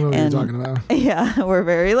year. I don't know what you're talking about. Yeah. We're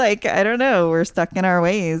very like, I don't know, we're stuck in our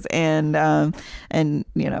ways. And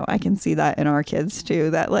you know, I can see that in our kids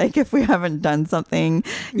too, that like if we haven't done something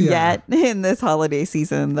yet in this holiday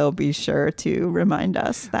season, they'll be sure to remind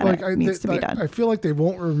us that it needs to be done. I feel like they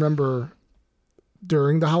won't remember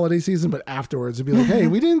during the holiday season, but afterwards it'd be like, hey,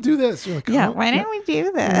 we didn't do this. You're like, why didn't we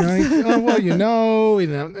do this?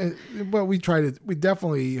 Well, we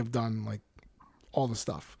definitely have done like all the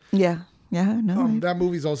stuff. That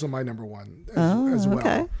movie's also my number one as well.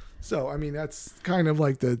 Okay. So, I mean, that's kind of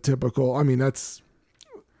like the typical, I mean, that's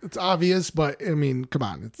it's obvious, but I mean, come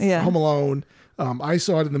on, it's Yeah. Home Alone. I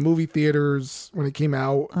saw it in the movie theaters when it came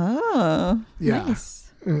out. Oh, Yeah.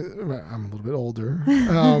 nice. I'm a little bit older.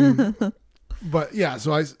 But yeah,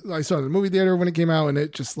 so I saw it in the movie theater when it came out, and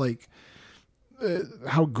it just like,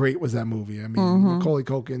 how great was that movie? I mean, Macaulay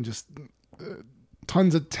Culkin, just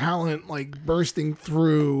tons of talent, like bursting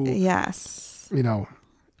through. Yes. You know,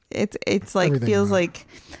 it's like feels like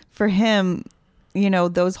for him, you know,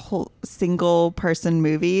 those whole single person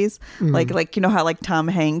movies, like you know how like Tom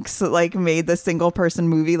Hanks like made the single person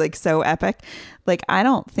movie like so epic. Like I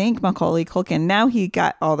don't think Macaulay Culkin, now he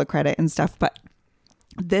got all the credit and stuff, but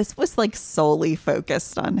this was like solely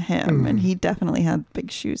focused on him, and he definitely had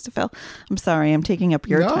big shoes to fill. I'm sorry, I'm taking up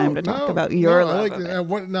your time to talk about your love. I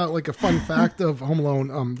like like a fun fact of Home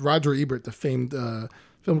Alone. Roger Ebert, the famed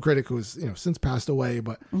film critic who's since passed away,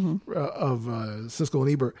 but of Siskel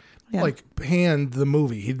and Ebert, like panned the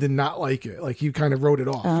movie. He did not like it. Like he kind of wrote it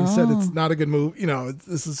off. He said it's not a good movie.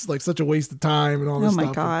 This is like such a waste of time and all this stuff. Oh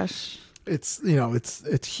my gosh. It's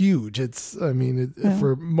it's huge. It's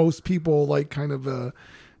for most people like kind of a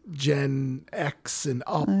Gen X and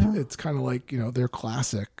up. It's kind of like their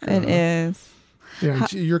classic. It is. Yeah,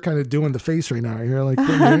 you're kind of doing the face right now. You're like,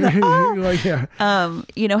 you're like, yeah.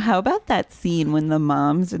 How about that scene when the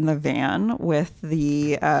mom's in the van with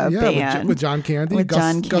the band with John Candy,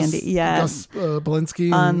 Gus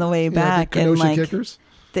Polinski on the way back, and like Kickers.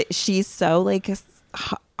 She's so like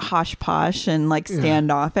hosh posh and like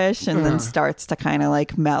standoffish, and then starts to kind of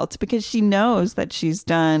like melt because she knows that she's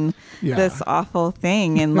done this awful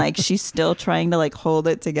thing, and like she's still trying to like hold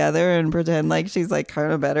it together and pretend like she's like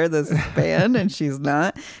kind of better than this band, and she's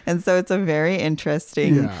not. And so it's a very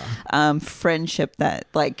interesting friendship that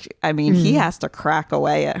like he has to crack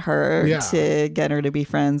away at her to get her to be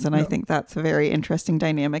friends, and I think that's a very interesting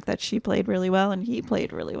dynamic that she played really well and he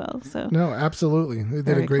played really well. So no, absolutely, they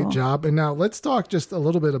did a great job. And now let's talk just a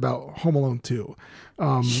little bit about Home Alone 2.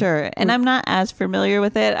 Sure. And I'm not as familiar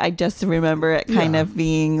with it. I just remember it kind of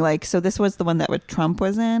being like, so this was the one that Trump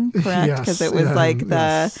was in, correct? Because it was like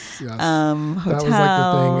the hotel. That was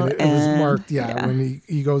like the thing. It was marked, when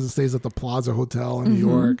he goes and stays at the Plaza Hotel in New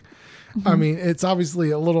York. I mean, it's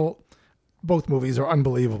obviously a little... Both movies are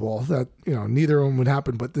unbelievable. That neither of them would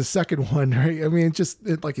happen, but the second one, right? I mean, it's just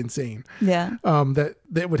like insane. Yeah.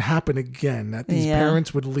 That would happen again. That these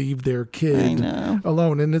parents would leave their kid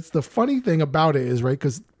alone, and it's the funny thing about it is right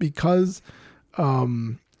because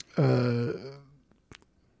God,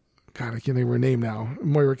 I can't think of her name now.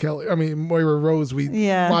 Moira Rose. We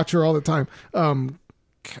watch her all the time. Oh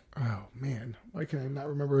man, why can I not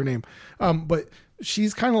remember her name? But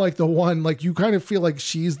she's kind of like the one, like you kind of feel like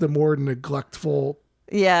she's the more neglectful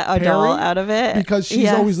adult out of it, because she's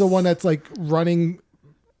always the one that's like running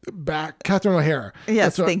back. Catherine O'Hara.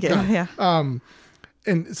 Yes, thank you. Yeah.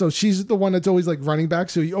 And so she's the one that's always like running back.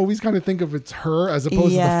 So you always kind of think of it's her as opposed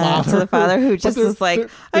to the father. To the father who just is like,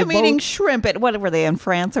 I'm eating shrimp at, what were they, in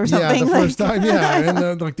France or something? Yeah, the first time, And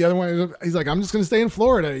then like the other one, he's like, I'm just going to stay in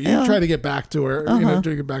Florida. You try to get back to her, try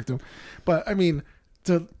to get back to him. But I mean,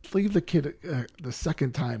 to leave the kid the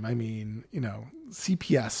second time, I mean,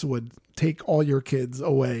 CPS would take all your kids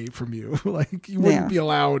away from you. Like you wouldn't be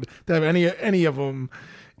allowed to have any of them.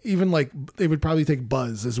 Even like they would probably take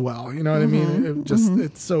Buzz as well. You know what I mean?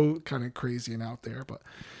 It's so kind of crazy and out there, but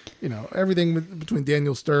everything between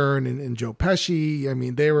Daniel Stern and Joe Pesci. I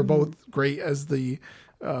mean, they were both great as the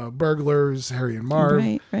burglars, Harry and Marv.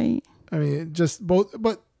 Right. I mean, just both,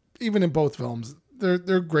 but even in both films,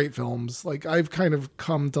 they're great films. Like I've kind of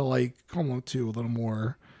come to like Home Alone 2 a little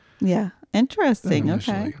more. Yeah. Interesting.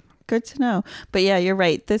 Okay. Good to know. But yeah, you're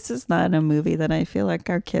right. This is not a movie that I feel like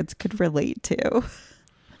our kids could relate to.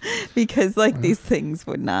 Because like these things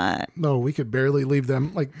would not. No, we could barely leave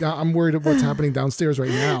them. Like I'm worried of what's happening downstairs right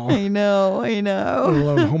now. I know.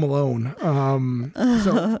 Home Alone.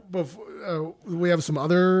 So we have some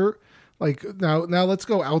other like now let's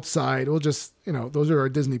go outside. We'll just those are our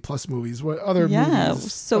Disney Plus movies. What other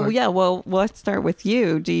movies? So well let's start with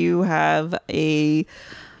you. Do you have a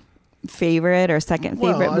favorite or second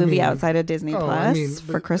favorite movie outside of Disney Plus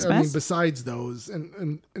for Christmas? I mean, besides those,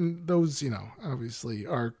 and those, obviously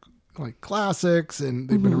are like classics, and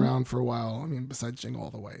they've been around for a while. I mean, besides Jingle All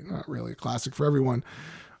the Way, not really a classic for everyone,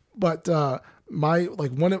 but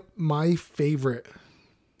one of my favorite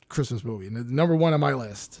Christmas movie, and the number one on my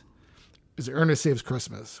list, is Ernest Saves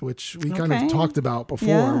Christmas, which we kind of talked about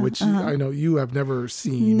before, which I know you have never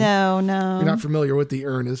seen. No. You're not familiar with the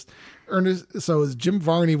Ernest. So Jim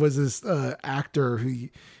Varney was this actor who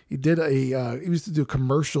he did he used to do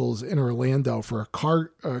commercials in Orlando for a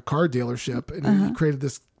car dealership, and he created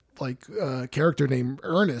this like character named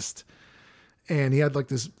Ernest. and he had like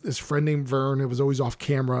this friend named Vern. It was always off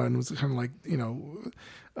camera and was kind of like,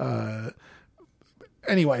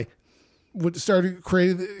 anyway, what started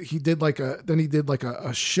created. He did like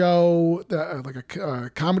a show, like a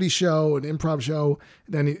comedy show, an improv show.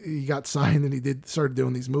 Then he got signed and started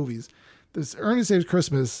doing these movies. This Ernest Saves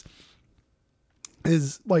Christmas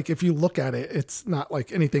is like, if you look at it, it's not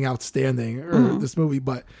like anything outstanding or this movie,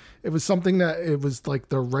 but it was something that it was like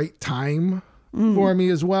the right time for me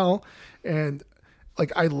as well. And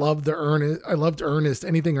like, I loved Ernest,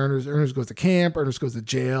 anything Ernest. Ernest goes to camp, Ernest goes to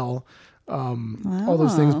jail, all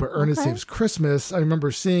those things. But Ernest Saves Christmas, I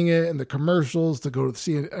remember seeing it in the commercials to go to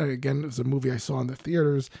see it again. It was a movie I saw in the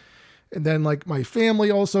theaters. And then like my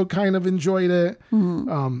family also kind of enjoyed it.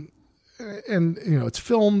 And it was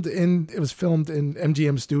filmed in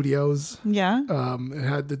MGM Studios. Yeah. It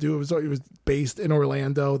had to do, it was based in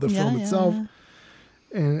Orlando, the film itself.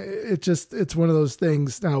 And it's one of those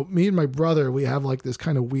things. Now, me and my brother, we have like this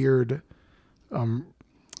kind of weird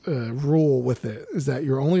rule with it, is that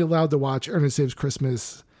you're only allowed to watch Ernest Saves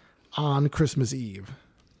Christmas on Christmas Eve.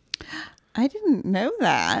 I didn't know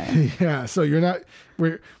that. Yeah, so you're not,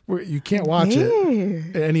 you can't watch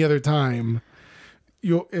it at any other time.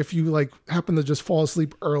 If you like happen to just fall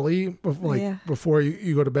asleep early, before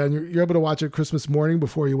you go to bed, you're able to watch it Christmas morning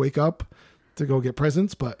before you wake up to go get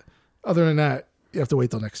presents. But other than that, you have to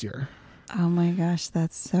wait till next year. Oh my gosh,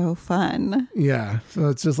 that's so fun. Yeah. So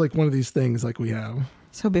it's just like one of these things like we have.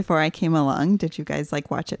 So before I came along, did you guys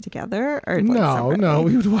like watch it together or No,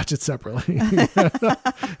 we would watch it separately.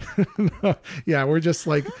 No. Yeah, we're just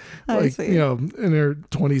like in our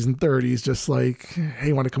 20s and 30s, just like,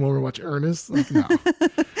 hey, want to come over and watch Ernest? Like, no.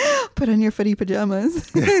 Put on your footy pajamas.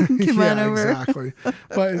 Come on over. Exactly.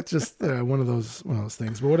 But it's just one of those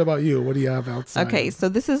things. But what about you? What do you have outside? Okay, so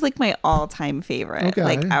this is like my all-time favorite,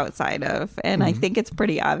 like outside of, and I think it's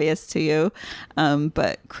pretty obvious to you,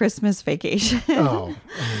 but Christmas Vacation. Oh.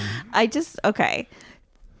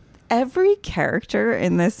 Every character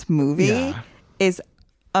in this movie is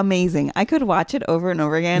amazing. I could watch it over and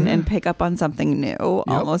over again and pick up on something new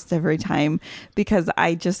almost every time, because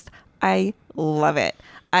I love it.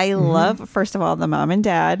 I love, first of all, the mom and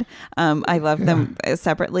dad. I love them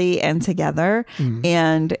separately and together.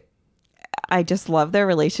 And I just love their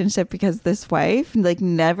relationship, because this wife like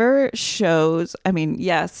never shows, I mean,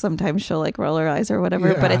 yes, sometimes she'll like roll her eyes or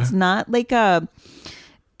whatever, but it's not like a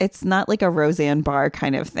Roseanne Barr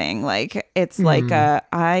kind of thing. Like, it's like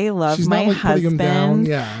I love She's my not, like, husband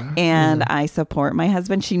and Yeah. I support my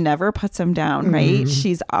husband. She never puts him down, right?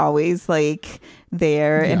 She's always like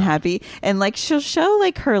there and happy, and like she'll show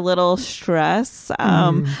like her little stress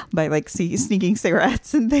by like sneaking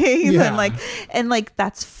cigarettes and things, and like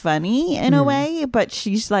that's funny in a way, but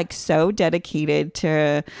she's like so dedicated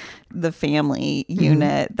to the family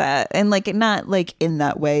unit that, and like not like in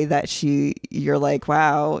that way that you're like,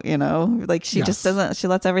 wow, like she just doesn't, she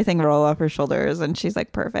lets everything roll off her shoulders, and she's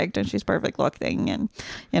like perfect, and she's perfect looking, and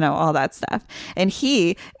all that stuff. And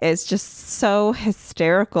he is just so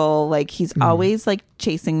hysterical, like he's always like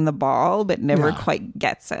chasing the ball but never quite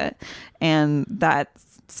gets it, and that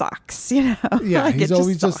sucks, Yeah, like he's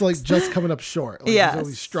always just coming up short. Like, he's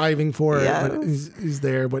always striving for it, but he's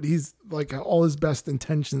there, but he's like, all his best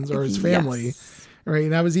intentions are his family, right?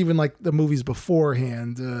 And that was even like the movies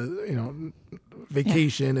beforehand,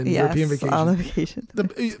 Vacation and European Vacation. All the vacations.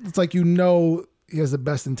 It's like, he has the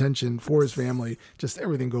best intention for his family, just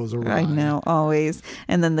everything goes awry. I know, always.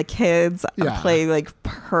 And then the kids play like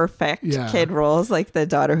perfect kid roles, like the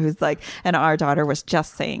daughter who's like, and our daughter was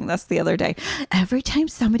just saying this the other day, every time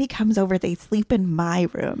somebody comes over, they sleep in my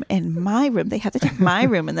room. They have to take my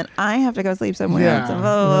room, and then I have to go sleep somewhere else.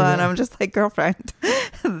 And I'm just like, girlfriend,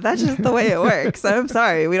 that's just the way it works. I'm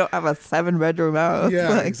sorry, we don't have a 7-bedroom house.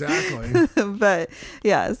 Yeah, exactly. But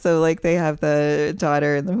so like they have the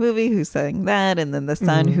daughter in the movie who's saying that, and then the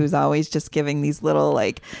son who's always just giving these little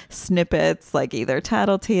like snippets, like either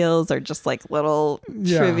tattletales or just like little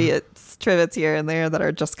trivets here and there that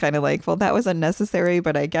are just kind of like, well, that was unnecessary,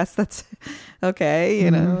 but I guess that's okay,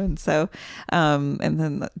 and so and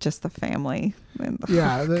then just the family and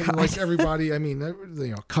like everybody, I mean,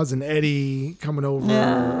 cousin Eddie coming over,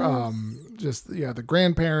 the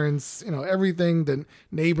grandparents, everything, the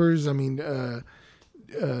neighbors, I mean,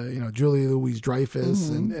 Julia Louis-Dreyfus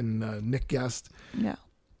and Nick Guest.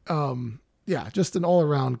 Just an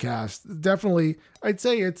all-around cast. Definitely, I'd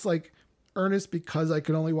say it's like Ernest, because I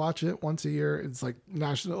could only watch it once a year. It's like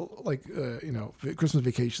national, like Christmas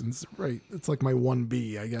Vacations, right? It's like my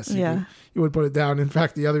 1B, I guess. You would put it down. In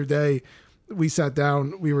fact, the other day, we sat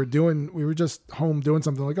down, we were just home doing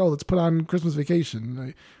something like, oh, let's put on Christmas Vacation. And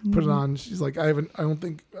I put it on. She's like, I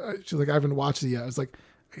haven't watched it yet. I was like,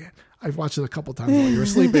 I've watched it a couple times while you were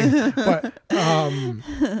sleeping, but,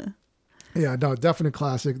 yeah, no, definite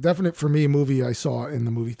classic. Definite for me movie I saw in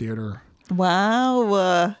the movie theater.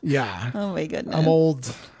 Wow. Yeah. Oh my goodness. I'm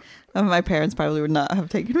old. My parents probably would not have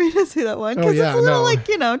taken me to see that one because yeah, it's a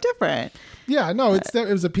little different. Yeah, no, it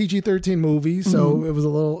was a PG-13 movie, so it was a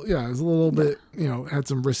little bit, had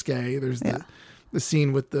some risque. There's the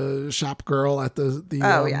scene with the shop girl at the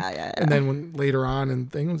and then when later on and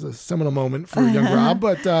thing, it was a seminal moment for young Rob,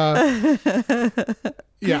 but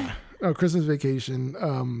Christmas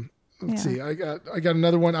Vacation. Let's see, I got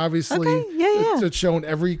another one. Obviously, it's shown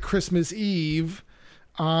every Christmas Eve.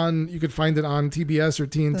 You could find it on TBS or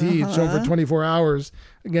TNT. It's shown for 24 hours.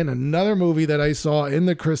 Again, another movie that I saw in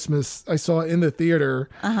the theater.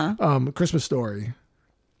 Christmas Story.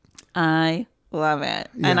 I love it.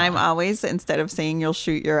 Yeah. And I'm always, instead of saying you'll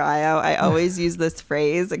shoot your eye out, I always use this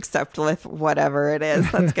phrase, except with whatever it is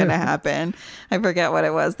that's going to happen. I forget what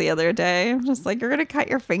it was the other day. I'm just like, you're going to cut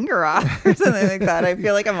your finger off or something like that. I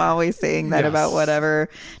feel like I'm always saying that about whatever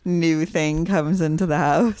new thing comes into the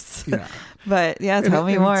house. Yeah. But tell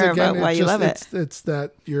me more about why you love it. It's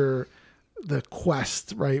that the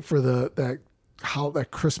quest, right, for that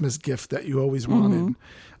Christmas gift that you always wanted.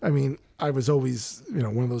 I mean, I was always,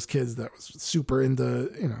 one of those kids that was super into,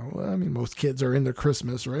 most kids are into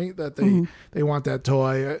Christmas, right? That they want that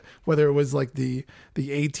toy, whether it was like the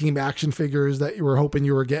A-Team action figures that you were hoping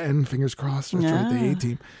you were getting, fingers crossed, right, the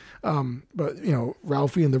A-Team. But,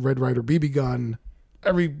 Ralphie and the Red Ryder BB gun,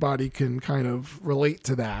 everybody can kind of relate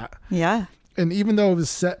to that. Yeah. And even though it was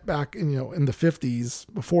set back in the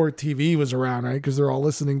 50s before TV was around, right? Because they're all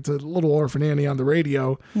listening to Little Orphan Annie on the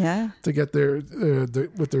radio, to get their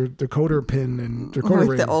with their decoder pin and decoder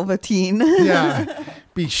ring. The Ovaltine. Yeah,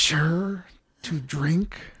 be sure to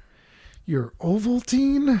drink your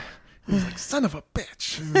Ovaltine. He's like, son of a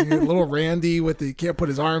bitch. And little Randy he can't put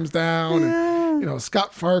his arms down, and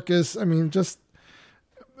Scott Farkas. I mean, just.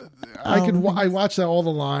 I watch that all the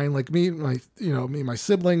line. Like me and my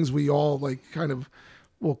siblings, we all kind of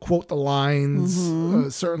will quote the lines,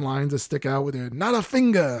 certain lines that stick out with it. Not a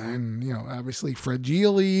finger, and obviously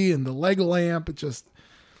Fragile and the leg lamp. It just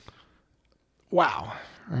wow,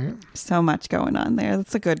 right? So much going on there.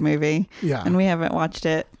 That's a good movie. Yeah, and we haven't watched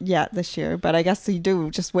it yet this year, but I guess you do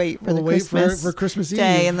just wait for for Christmas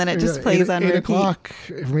Day, Eve, and then it just plays on 8 repeat. o'clock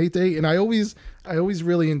from 8 to 8. And I always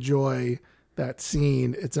really enjoy that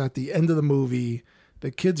scene. It's at the end of the movie.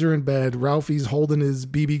 The kids are in bed. Ralphie's holding his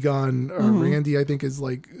BB gun. Randy, I think, is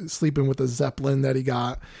like sleeping with a Zeppelin that he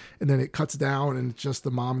got. And then it cuts down and it's just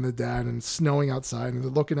the mom and the dad, and it's snowing outside, and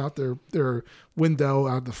they're looking out their window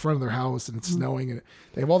out the front of their house, and it's snowing, and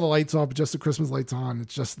they have all the lights off, but just the Christmas lights on.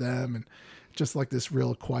 It's just them, and just like this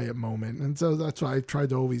real quiet moment. And so that's why I tried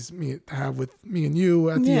to always have with me and you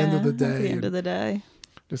at the end of the day. At the end of the day.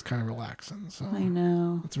 Just kind of relaxing. So I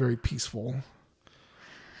know. It's very peaceful.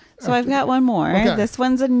 So I've got one more. Okay. This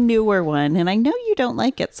one's a newer one, and I know you don't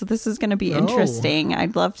like it, so this is going to be interesting.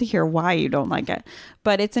 I'd love to hear why you don't like it.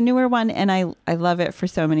 But it's a newer one, and I love it for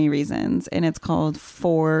so many reasons. And it's called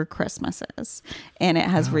Four Christmases. And it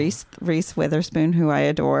has Reese Witherspoon, who I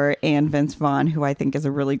adore, and Vince Vaughn, who I think is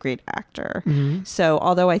a really great actor. So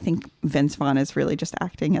although I think Vince Vaughn is really just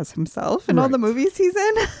acting as himself in all the movies he's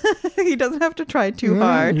in, he doesn't have to try too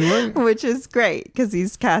hard, which is great because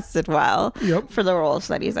he's casted well for the roles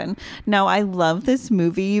that he's in. Now, I love this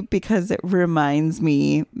movie because it reminds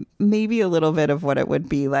me maybe a little bit of what it would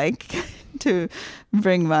be like to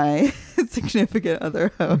bring my significant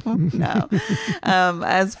other home now.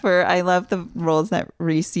 I love the roles that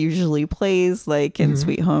Reese usually plays, like in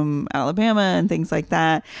Sweet Home Alabama and things like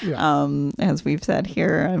that. As we've said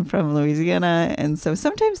here, I'm from Louisiana, and so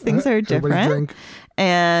sometimes things are different,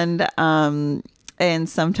 and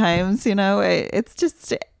sometimes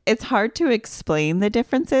it's hard to explain the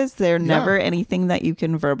differences. They're never anything that you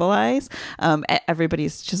can verbalize.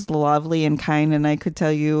 Everybody's just lovely and kind. And I could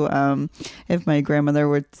tell you, if my grandmother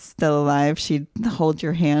were still alive, she'd hold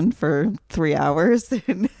your hand for 3 hours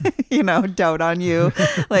and, dote on you,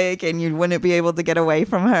 and you wouldn't be able to get away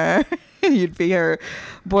from her. You'd be her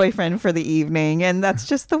boyfriend for the evening, and that's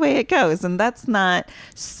just the way it goes. And that's not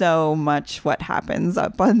so much what happens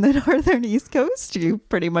up on the northern East Coast. You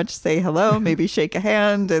pretty much say hello, maybe shake a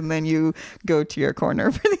hand, and then you go to your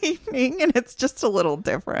corner for the evening, and it's just a little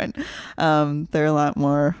different. They're a lot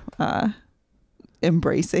more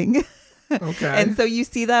embracing Okay. And so you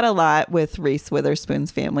see that a lot with Reese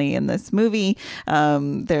Witherspoon's family in this movie.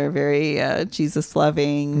 They're very Jesus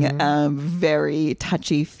loving, very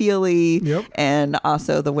touchy feely. Yep. And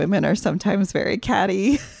also the women are sometimes very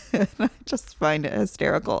catty. I just find it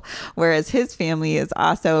hysterical. Whereas his family is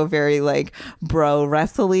also very like bro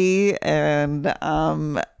wrestly, and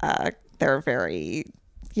they're very,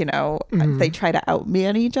 they try to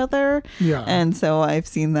outman each other. Yeah. And so I've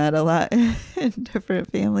seen that a lot in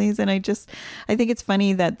different families. And I think it's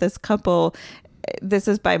funny that this couple, this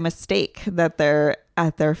is by mistake that they're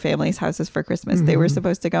at their family's houses for Christmas. They were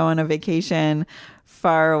supposed to go on a vacation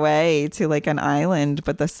far away to like an island,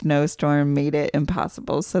 but the snowstorm made it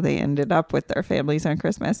impossible. So they ended up with their families on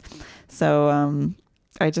Christmas. So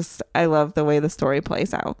I love the way the story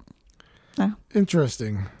plays out. Oh.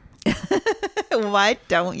 Interesting. Why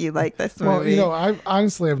don't you like this movie? Well,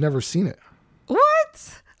 I've never seen it.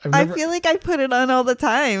 What? I feel like I put it on all the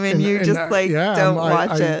time and you just don't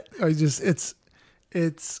watch it. I just,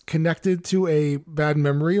 it's connected to a bad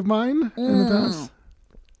memory of mine in the past.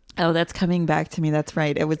 Oh, that's coming back to me. That's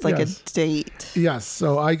right. It was like a date. Yes.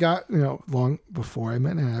 So I got, long before I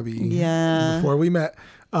met Abby. Yeah. Before we met.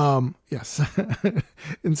 Yes.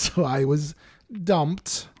 And so I was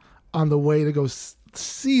dumped on the way to go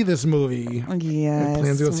see this movie. Yes. I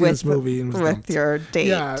planned to go see this movie. And was with dumped. your date.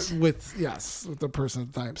 Yeah. With the person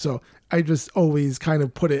at the time. So I just always kind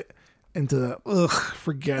of put it into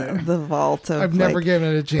forget it. The vault of I've never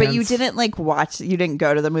given it a chance. But you didn't watch, you didn't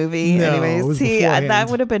go to the movie anyways. It was See, beforehand. that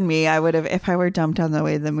would have been me. I would have, if I were dumped on the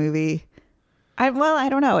way to the movie. I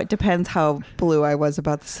don't know. It depends how blue I was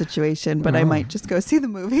about the situation, but I might just go see the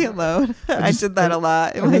movie alone. I did that a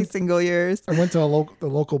lot in my single years. I went to the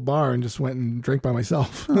local bar and just went and drank by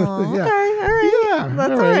myself. Oh, yeah. Okay, all right. Yeah,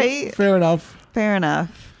 That's all right. Fair enough. Fair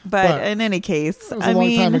enough. But in any case, it was a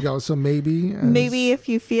long time ago, so maybe if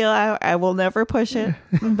you feel I will never push it,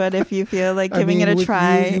 but if you feel like giving it a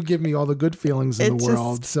try, you give me all the good feelings in the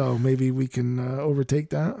world, so maybe we can overtake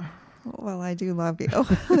that. Well, I do love you,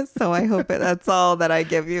 so I hope that's all that I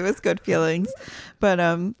give you is good feelings. But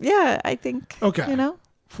I think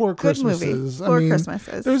Four Christmases. Four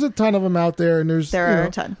Christmases. There's a ton of them out there, and there are a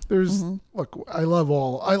ton. There's look, I love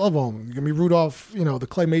all of them. Give me Rudolph, the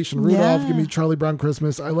claymation Rudolph. Give me Charlie Brown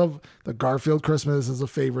Christmas. I love the Garfield Christmas is a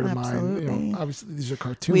favorite of mine. Obviously these are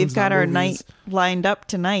cartoons. We've got our movies. night lined up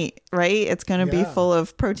tonight, right? It's going to be full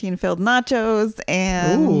of protein-filled nachos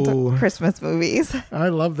and Christmas movies. I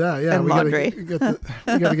love that. Yeah, and we laundry. We got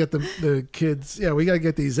to get the kids. Yeah, we got to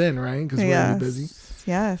get these in, right? Because we're really busy.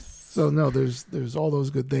 Yes. So no, there's all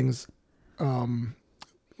those good things. One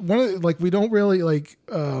of we don't really It's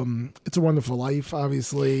a Wonderful Life,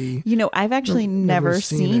 obviously. I've actually never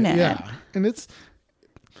seen it. Yeah, and it's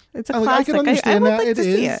a classic. I can understand I would that like to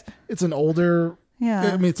see it. It's an older.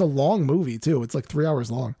 Yeah. I mean, it's a long movie too. It's like 3 hours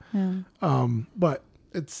long. Yeah. But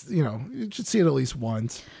it's you should see it at least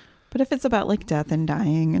once. But if it's about death and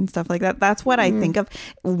dying and stuff like that, that's what I think of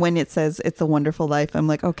when it says It's a Wonderful Life. I'm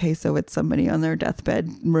like, okay, so it's somebody on their deathbed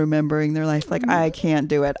remembering their life. I can't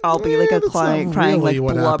do it. I'll be crying really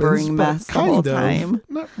blubbering mess the whole time.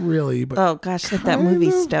 Not really, but oh gosh, that movie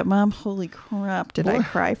Stepmom. Holy crap, did I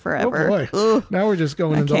cry forever? Oh boy. Now we're just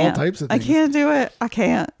going into all types of things. I can't do it. I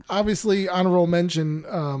can't. Obviously, honorable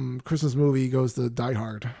mention, Christmas movie goes to Die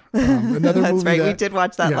Hard. Another that's movie right. We did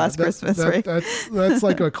watch that last Christmas, right? That's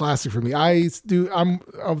like a classic for me. I'm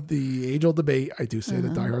of the age-old debate. I do say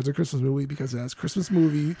that Die Hard's a Christmas movie because it has Christmas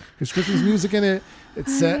movie. There's Christmas music in it.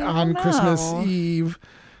 It's set on Christmas Eve.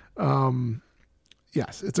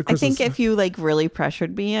 Yes, it's a Christmas. I think if you really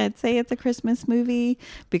pressured me, I'd say it's a Christmas movie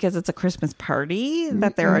because it's a Christmas party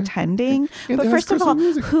that they're attending. But first of all,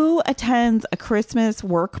 who attends a Christmas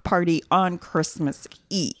work party on Christmas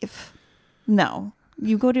Eve? No.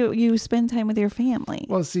 You spend time with your family.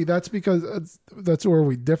 Well, see, that's because that's where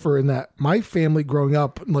we differ in that my family growing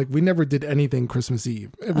up, we never did anything Christmas Eve.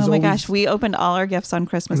 It was gosh, we opened all our gifts on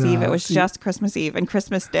Christmas Eve. It was just Christmas Eve, and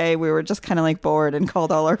Christmas Day we were just kind of bored and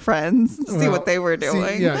called all our friends to see what they were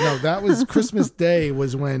doing. That was Christmas Day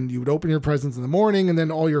was when you would open your presents in the morning, and then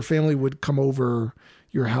all your family would come over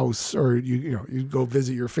your house, or you go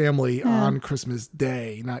visit your family on Christmas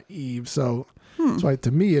Day, not Eve. So that's why to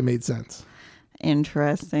me it made sense.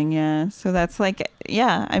 Interesting. Yeah. So that's weird.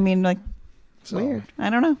 I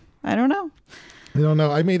don't know. I don't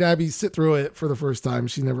know. I made Abby sit through it for the first time.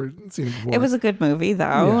 She's never seen it before. It was a good movie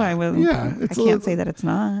though. I can't say that it's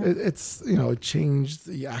not. It changed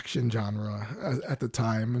the action genre at the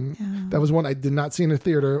time. And that was one I did not see in a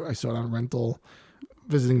theater. I saw it on rental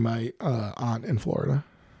visiting my aunt in Florida.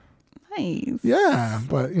 Nice. Yeah.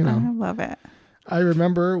 But I love it. I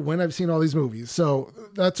remember when I've seen all these movies. So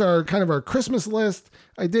that's our kind of our Christmas list.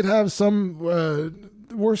 I did have some,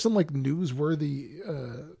 were some like newsworthy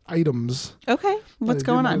items. Okay. What's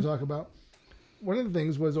going on? Talk about. One of the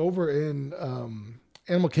things was over in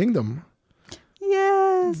Animal Kingdom.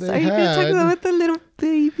 Yes. Are you going to talk about the little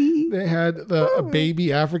baby? They had a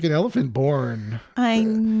baby African elephant born. I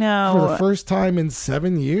know. For the first time in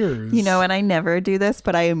 7 years. You know, and I never do this,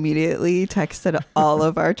 but I immediately texted all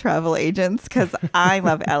of our travel agents because I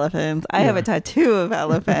love elephants. I have a tattoo of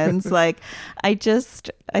elephants. Like, I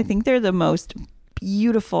think they're the most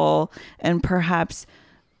beautiful and perhaps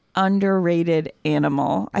underrated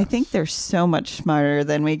animal. I think they're so much smarter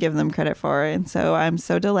than we give them credit for. And so I'm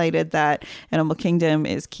so delighted that Animal Kingdom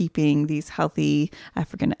is keeping these healthy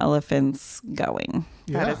African elephants going.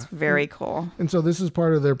 Yeah. That is very cool. And so this is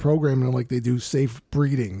part of their program, and like they do safe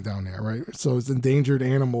breeding down there, right? So it's endangered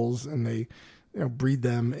animals, and they breed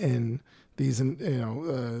them in these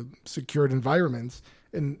secured environments.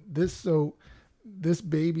 And this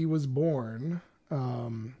baby was born.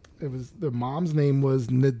 It was the mom's name was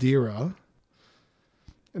Nadira,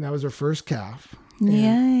 and that was her first calf.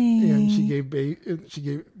 And she gave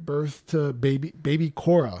birth to baby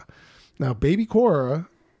Cora. Now, baby Cora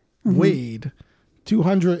weighed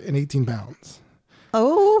 218 pounds.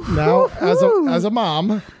 Oh, now as a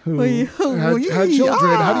mom who had children,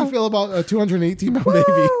 how do you feel about a 218-pound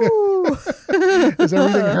baby? Is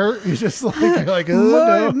everything hurt? You're just like,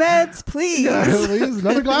 more meds, please. Yeah, please,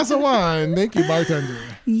 another glass of wine. Thank you, bartender.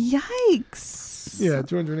 Yikes! Yeah,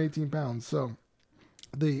 218 pounds. So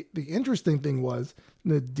the interesting thing was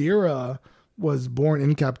Nadira was born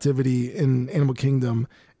in captivity in Animal Kingdom.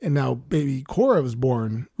 And now baby Cora was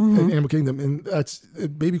born in Animal Kingdom. And that's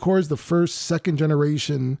baby Cora is the second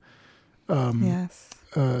generation elephant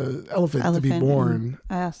to be born.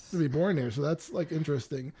 Yes. To be born there. So that's like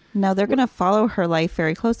interesting. Now they're going to follow her life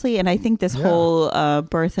very closely. And I think this whole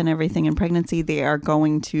birth and everything and pregnancy, they are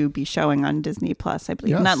going to be showing on Disney Plus, I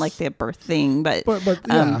believe. Yes. Not like the birth thing, but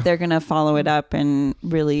they're going to follow it up and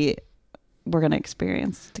really... we're going to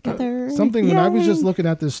experience together. Something when I was just looking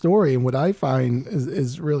at this story, and what I find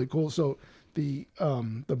is really cool. So the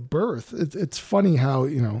birth, it's funny how,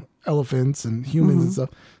 elephants and humans and stuff.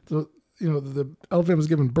 So, the elephant was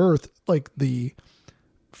given birth, like the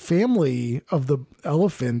family of the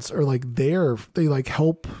elephants are like they like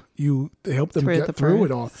help them get through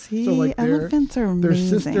it all. See, so like elephants are amazing. Their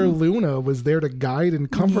sister Luna was there to guide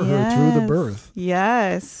and comfort her through the birth.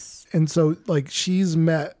 Yes. And so, like, she's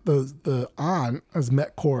met the aunt has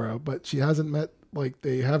met Cora, but she hasn't met, like,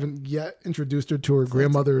 they haven't yet introduced her to her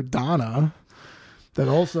grandmother Donna, that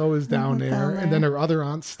also is down there, and then her other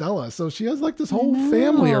aunt Stella. So she has like this whole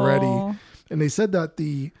family already. And they said that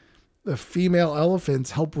the female elephants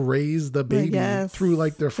help raise the baby through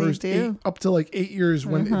like their first up to like 8 years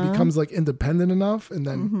when it becomes like independent enough, and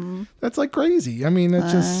then that's like crazy. I mean,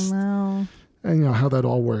 it's just I know how that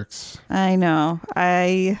all works. I know.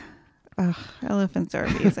 Elephants are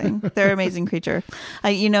amazing. They're an amazing creature.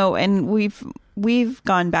 And we've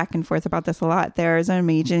gone back and forth about this a lot. There's an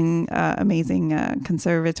amazing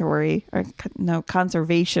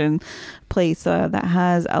conservation place that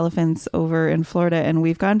has elephants over in Florida, and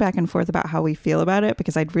we've gone back and forth about how we feel about it,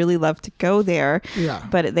 because I'd really love to go there. Yeah.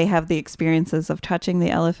 But they have the experiences of touching the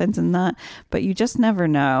elephants and that, but you just never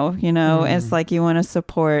know, It's like you want to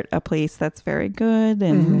support a place that's very good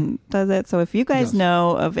and does it. So if you guys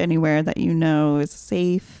know of anywhere that is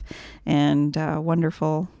safe and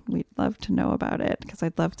wonderful, we'd love to know about it, because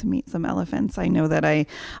I'd love to meet some elephants. I know that I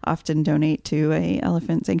often donate to a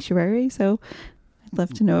elephant sanctuary, so I'd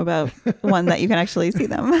love to know about one that you can actually see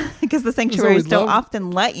them, because the sanctuaries don't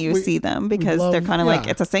often let you see them, because they're kind of like,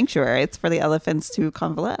 it's a sanctuary. It's for the elephants to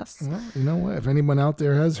convalesce. Well, you know what? If anyone out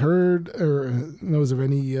there has heard or knows of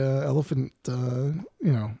any elephant,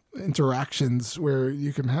 interactions where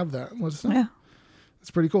you can have that, let us know. Yeah. It's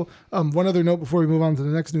pretty cool. One other note before we move on to the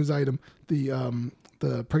next news item: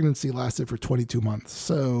 the pregnancy lasted for 22 months.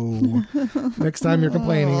 So next time you're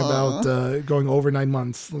complaining about going over 9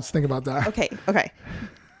 months, let's think about that. Okay.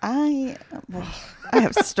 I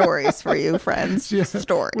have stories for you, friends. Yeah,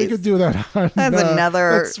 stories. We could do that. That's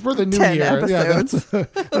another. That's for the new 10 year. episodes. Yeah,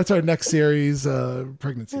 that's our next series,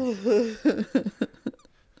 pregnancy.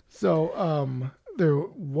 So there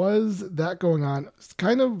was that going on. It's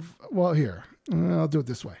kind of here. I'll do it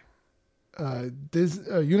this way.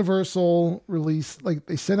 Universal released, like,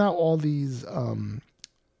 they sent out all these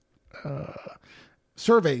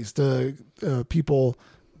surveys to people,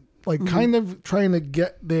 like kind of trying to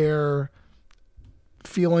get their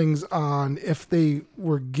feelings on if they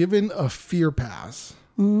were given a fear pass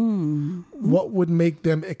what would make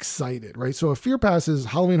them excited, right? So a Fear Pass is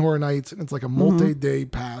Halloween Horror Nights, and it's like a multi-day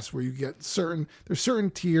pass where you get there's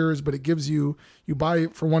certain tiers, but it gives you buy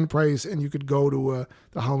it for one price, and you could go to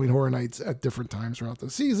the Halloween Horror Nights at different times throughout the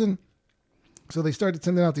season. So they started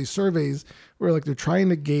sending out these surveys where like they're trying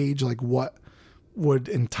to gauge like what would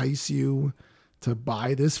entice you to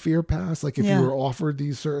buy this Fear Pass, like if you were offered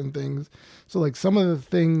these certain things. So like some of the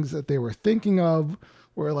things that they were thinking of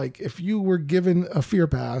were like, if you were given a Fear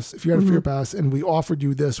Pass, if you had a Fear Pass and we offered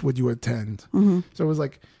you this, would you attend? So it was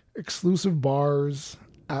like exclusive bars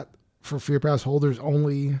for Fear Pass holders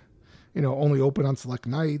only, only open on select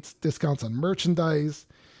nights, discounts on merchandise,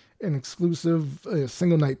 an exclusive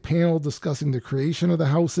single night panel discussing the creation of the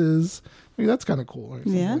houses. I mean, that's kind of cool. Right?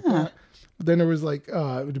 Yeah. Like that. But then there was like,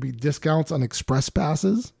 it would be discounts on express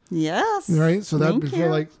passes. Yes. Right. So that before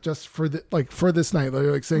like just for for this night,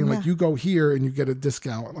 they're like saying like you go here and you get a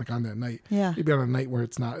discount like on that night. Yeah. Maybe on a night where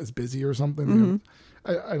it's not as busy or something.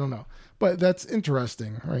 I don't know. But that's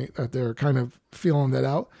interesting, right? That they're kind of feeling that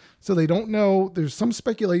out. So they don't know. There's some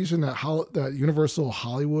speculation that Universal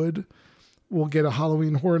Hollywood will get a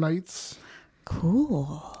Halloween Horror Nights.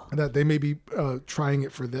 Cool. That they may be trying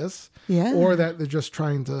it for this. Yeah. Or that they're just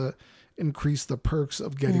trying to increase the perks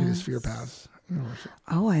of getting this Fear Pass.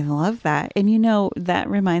 Oh, I love that. And that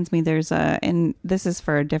reminds me, and this is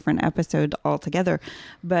for a different episode altogether,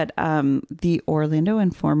 but the Orlando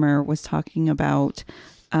Informer was talking about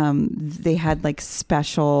they had like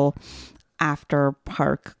special after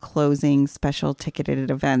park closing, special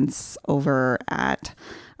ticketed events over at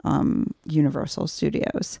Universal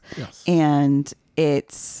Studios. Yes. And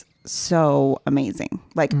it's so amazing,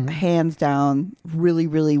 like hands down, really,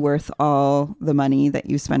 really worth all the money that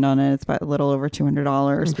you spend on it. It's about a little over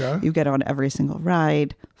 $200. Okay. You get on every single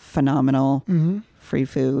ride. Phenomenal. Free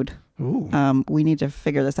food. We need to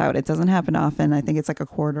figure this out. It doesn't happen often. I think it's like a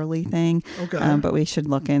quarterly thing. Okay. But we should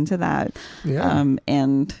look into that. Yeah.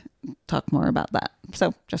 And talk more about that.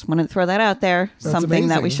 So just wanted to throw that out there. That's something amazing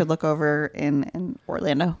that we should look over in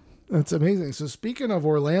Orlando. That's amazing. So speaking of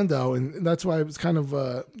Orlando, and that's why I was kind of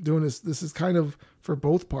doing this. This is kind of for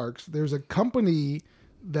both parks. There's a company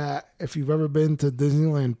that, if you've ever been to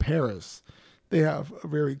Disneyland Paris, they have a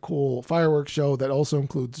very cool fireworks show that also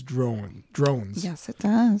includes drones. Yes, it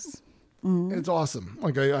does. It's awesome.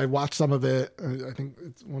 Like I watched some of it. I think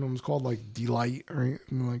it's one of them is called like Delight, right?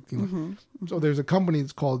 And like So there's a company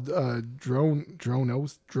that's called Dronesis.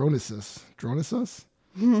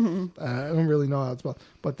 I don't really know how it's spelled,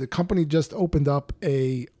 but the company just opened up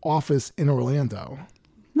a office in Orlando.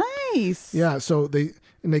 Nice. Yeah, so they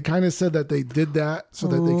kind of said that they did that so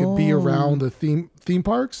that they could be around the theme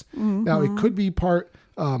parks. Now it could be part.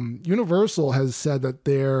 Universal has said that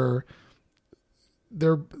they're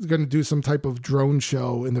going to do some type of drone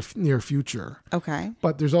show in the near future. Okay.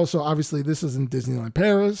 But there's also, obviously, this is in Disneyland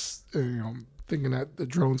Paris. Thinking that the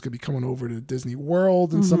drones could be coming over to Disney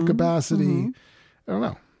World in some capacity. I don't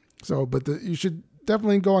know. So, but you should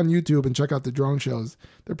definitely go on YouTube and check out the drone shows.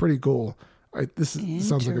 They're pretty cool. This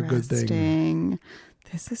sounds like a good thing.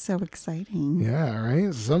 This is so exciting. Yeah,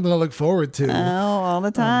 right? Something to look forward to. Oh, all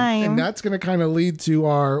the time. And that's going to kind of lead to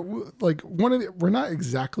our, we're not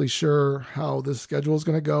exactly sure how this schedule is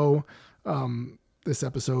going to go. This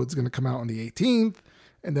episode is going to come out on the 18th.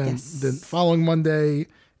 And then the following Monday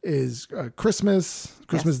is Christmas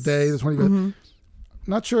Day, the 25th.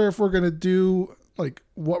 Not sure if we're going to do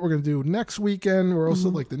what we're going to do next weekend. We're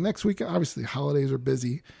also the next weekend, obviously holidays are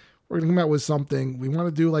busy. We're going to come out with something. We want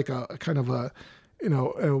to do like a kind of a,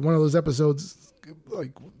 one of those episodes,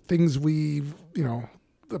 like things we've,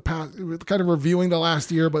 the past, kind of reviewing the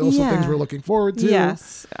last year, but also things we're looking forward to.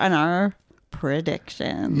 Yes. And our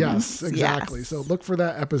predictions. Yes, exactly. Yes. So look for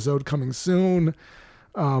that episode coming soon.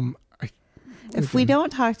 If we don't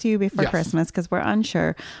talk to you before Christmas, because we're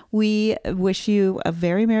unsure, we wish you a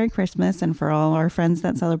very Merry Christmas. And for all our friends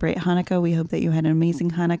that celebrate Hanukkah, we hope that you had an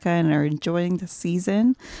amazing Hanukkah and are enjoying the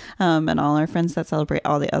season. And all our friends that celebrate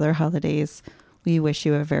all the other holidays, we wish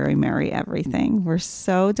you a very Merry everything. We're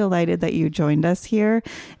so delighted that you joined us here,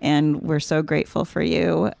 and we're so grateful for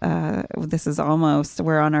you. We're on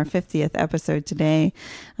our 50th episode today.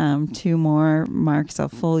 2 more marks a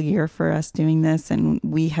full year for us doing this, and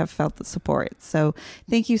we have felt the support. So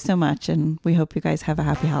thank you so much, and we hope you guys have a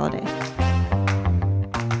happy holiday.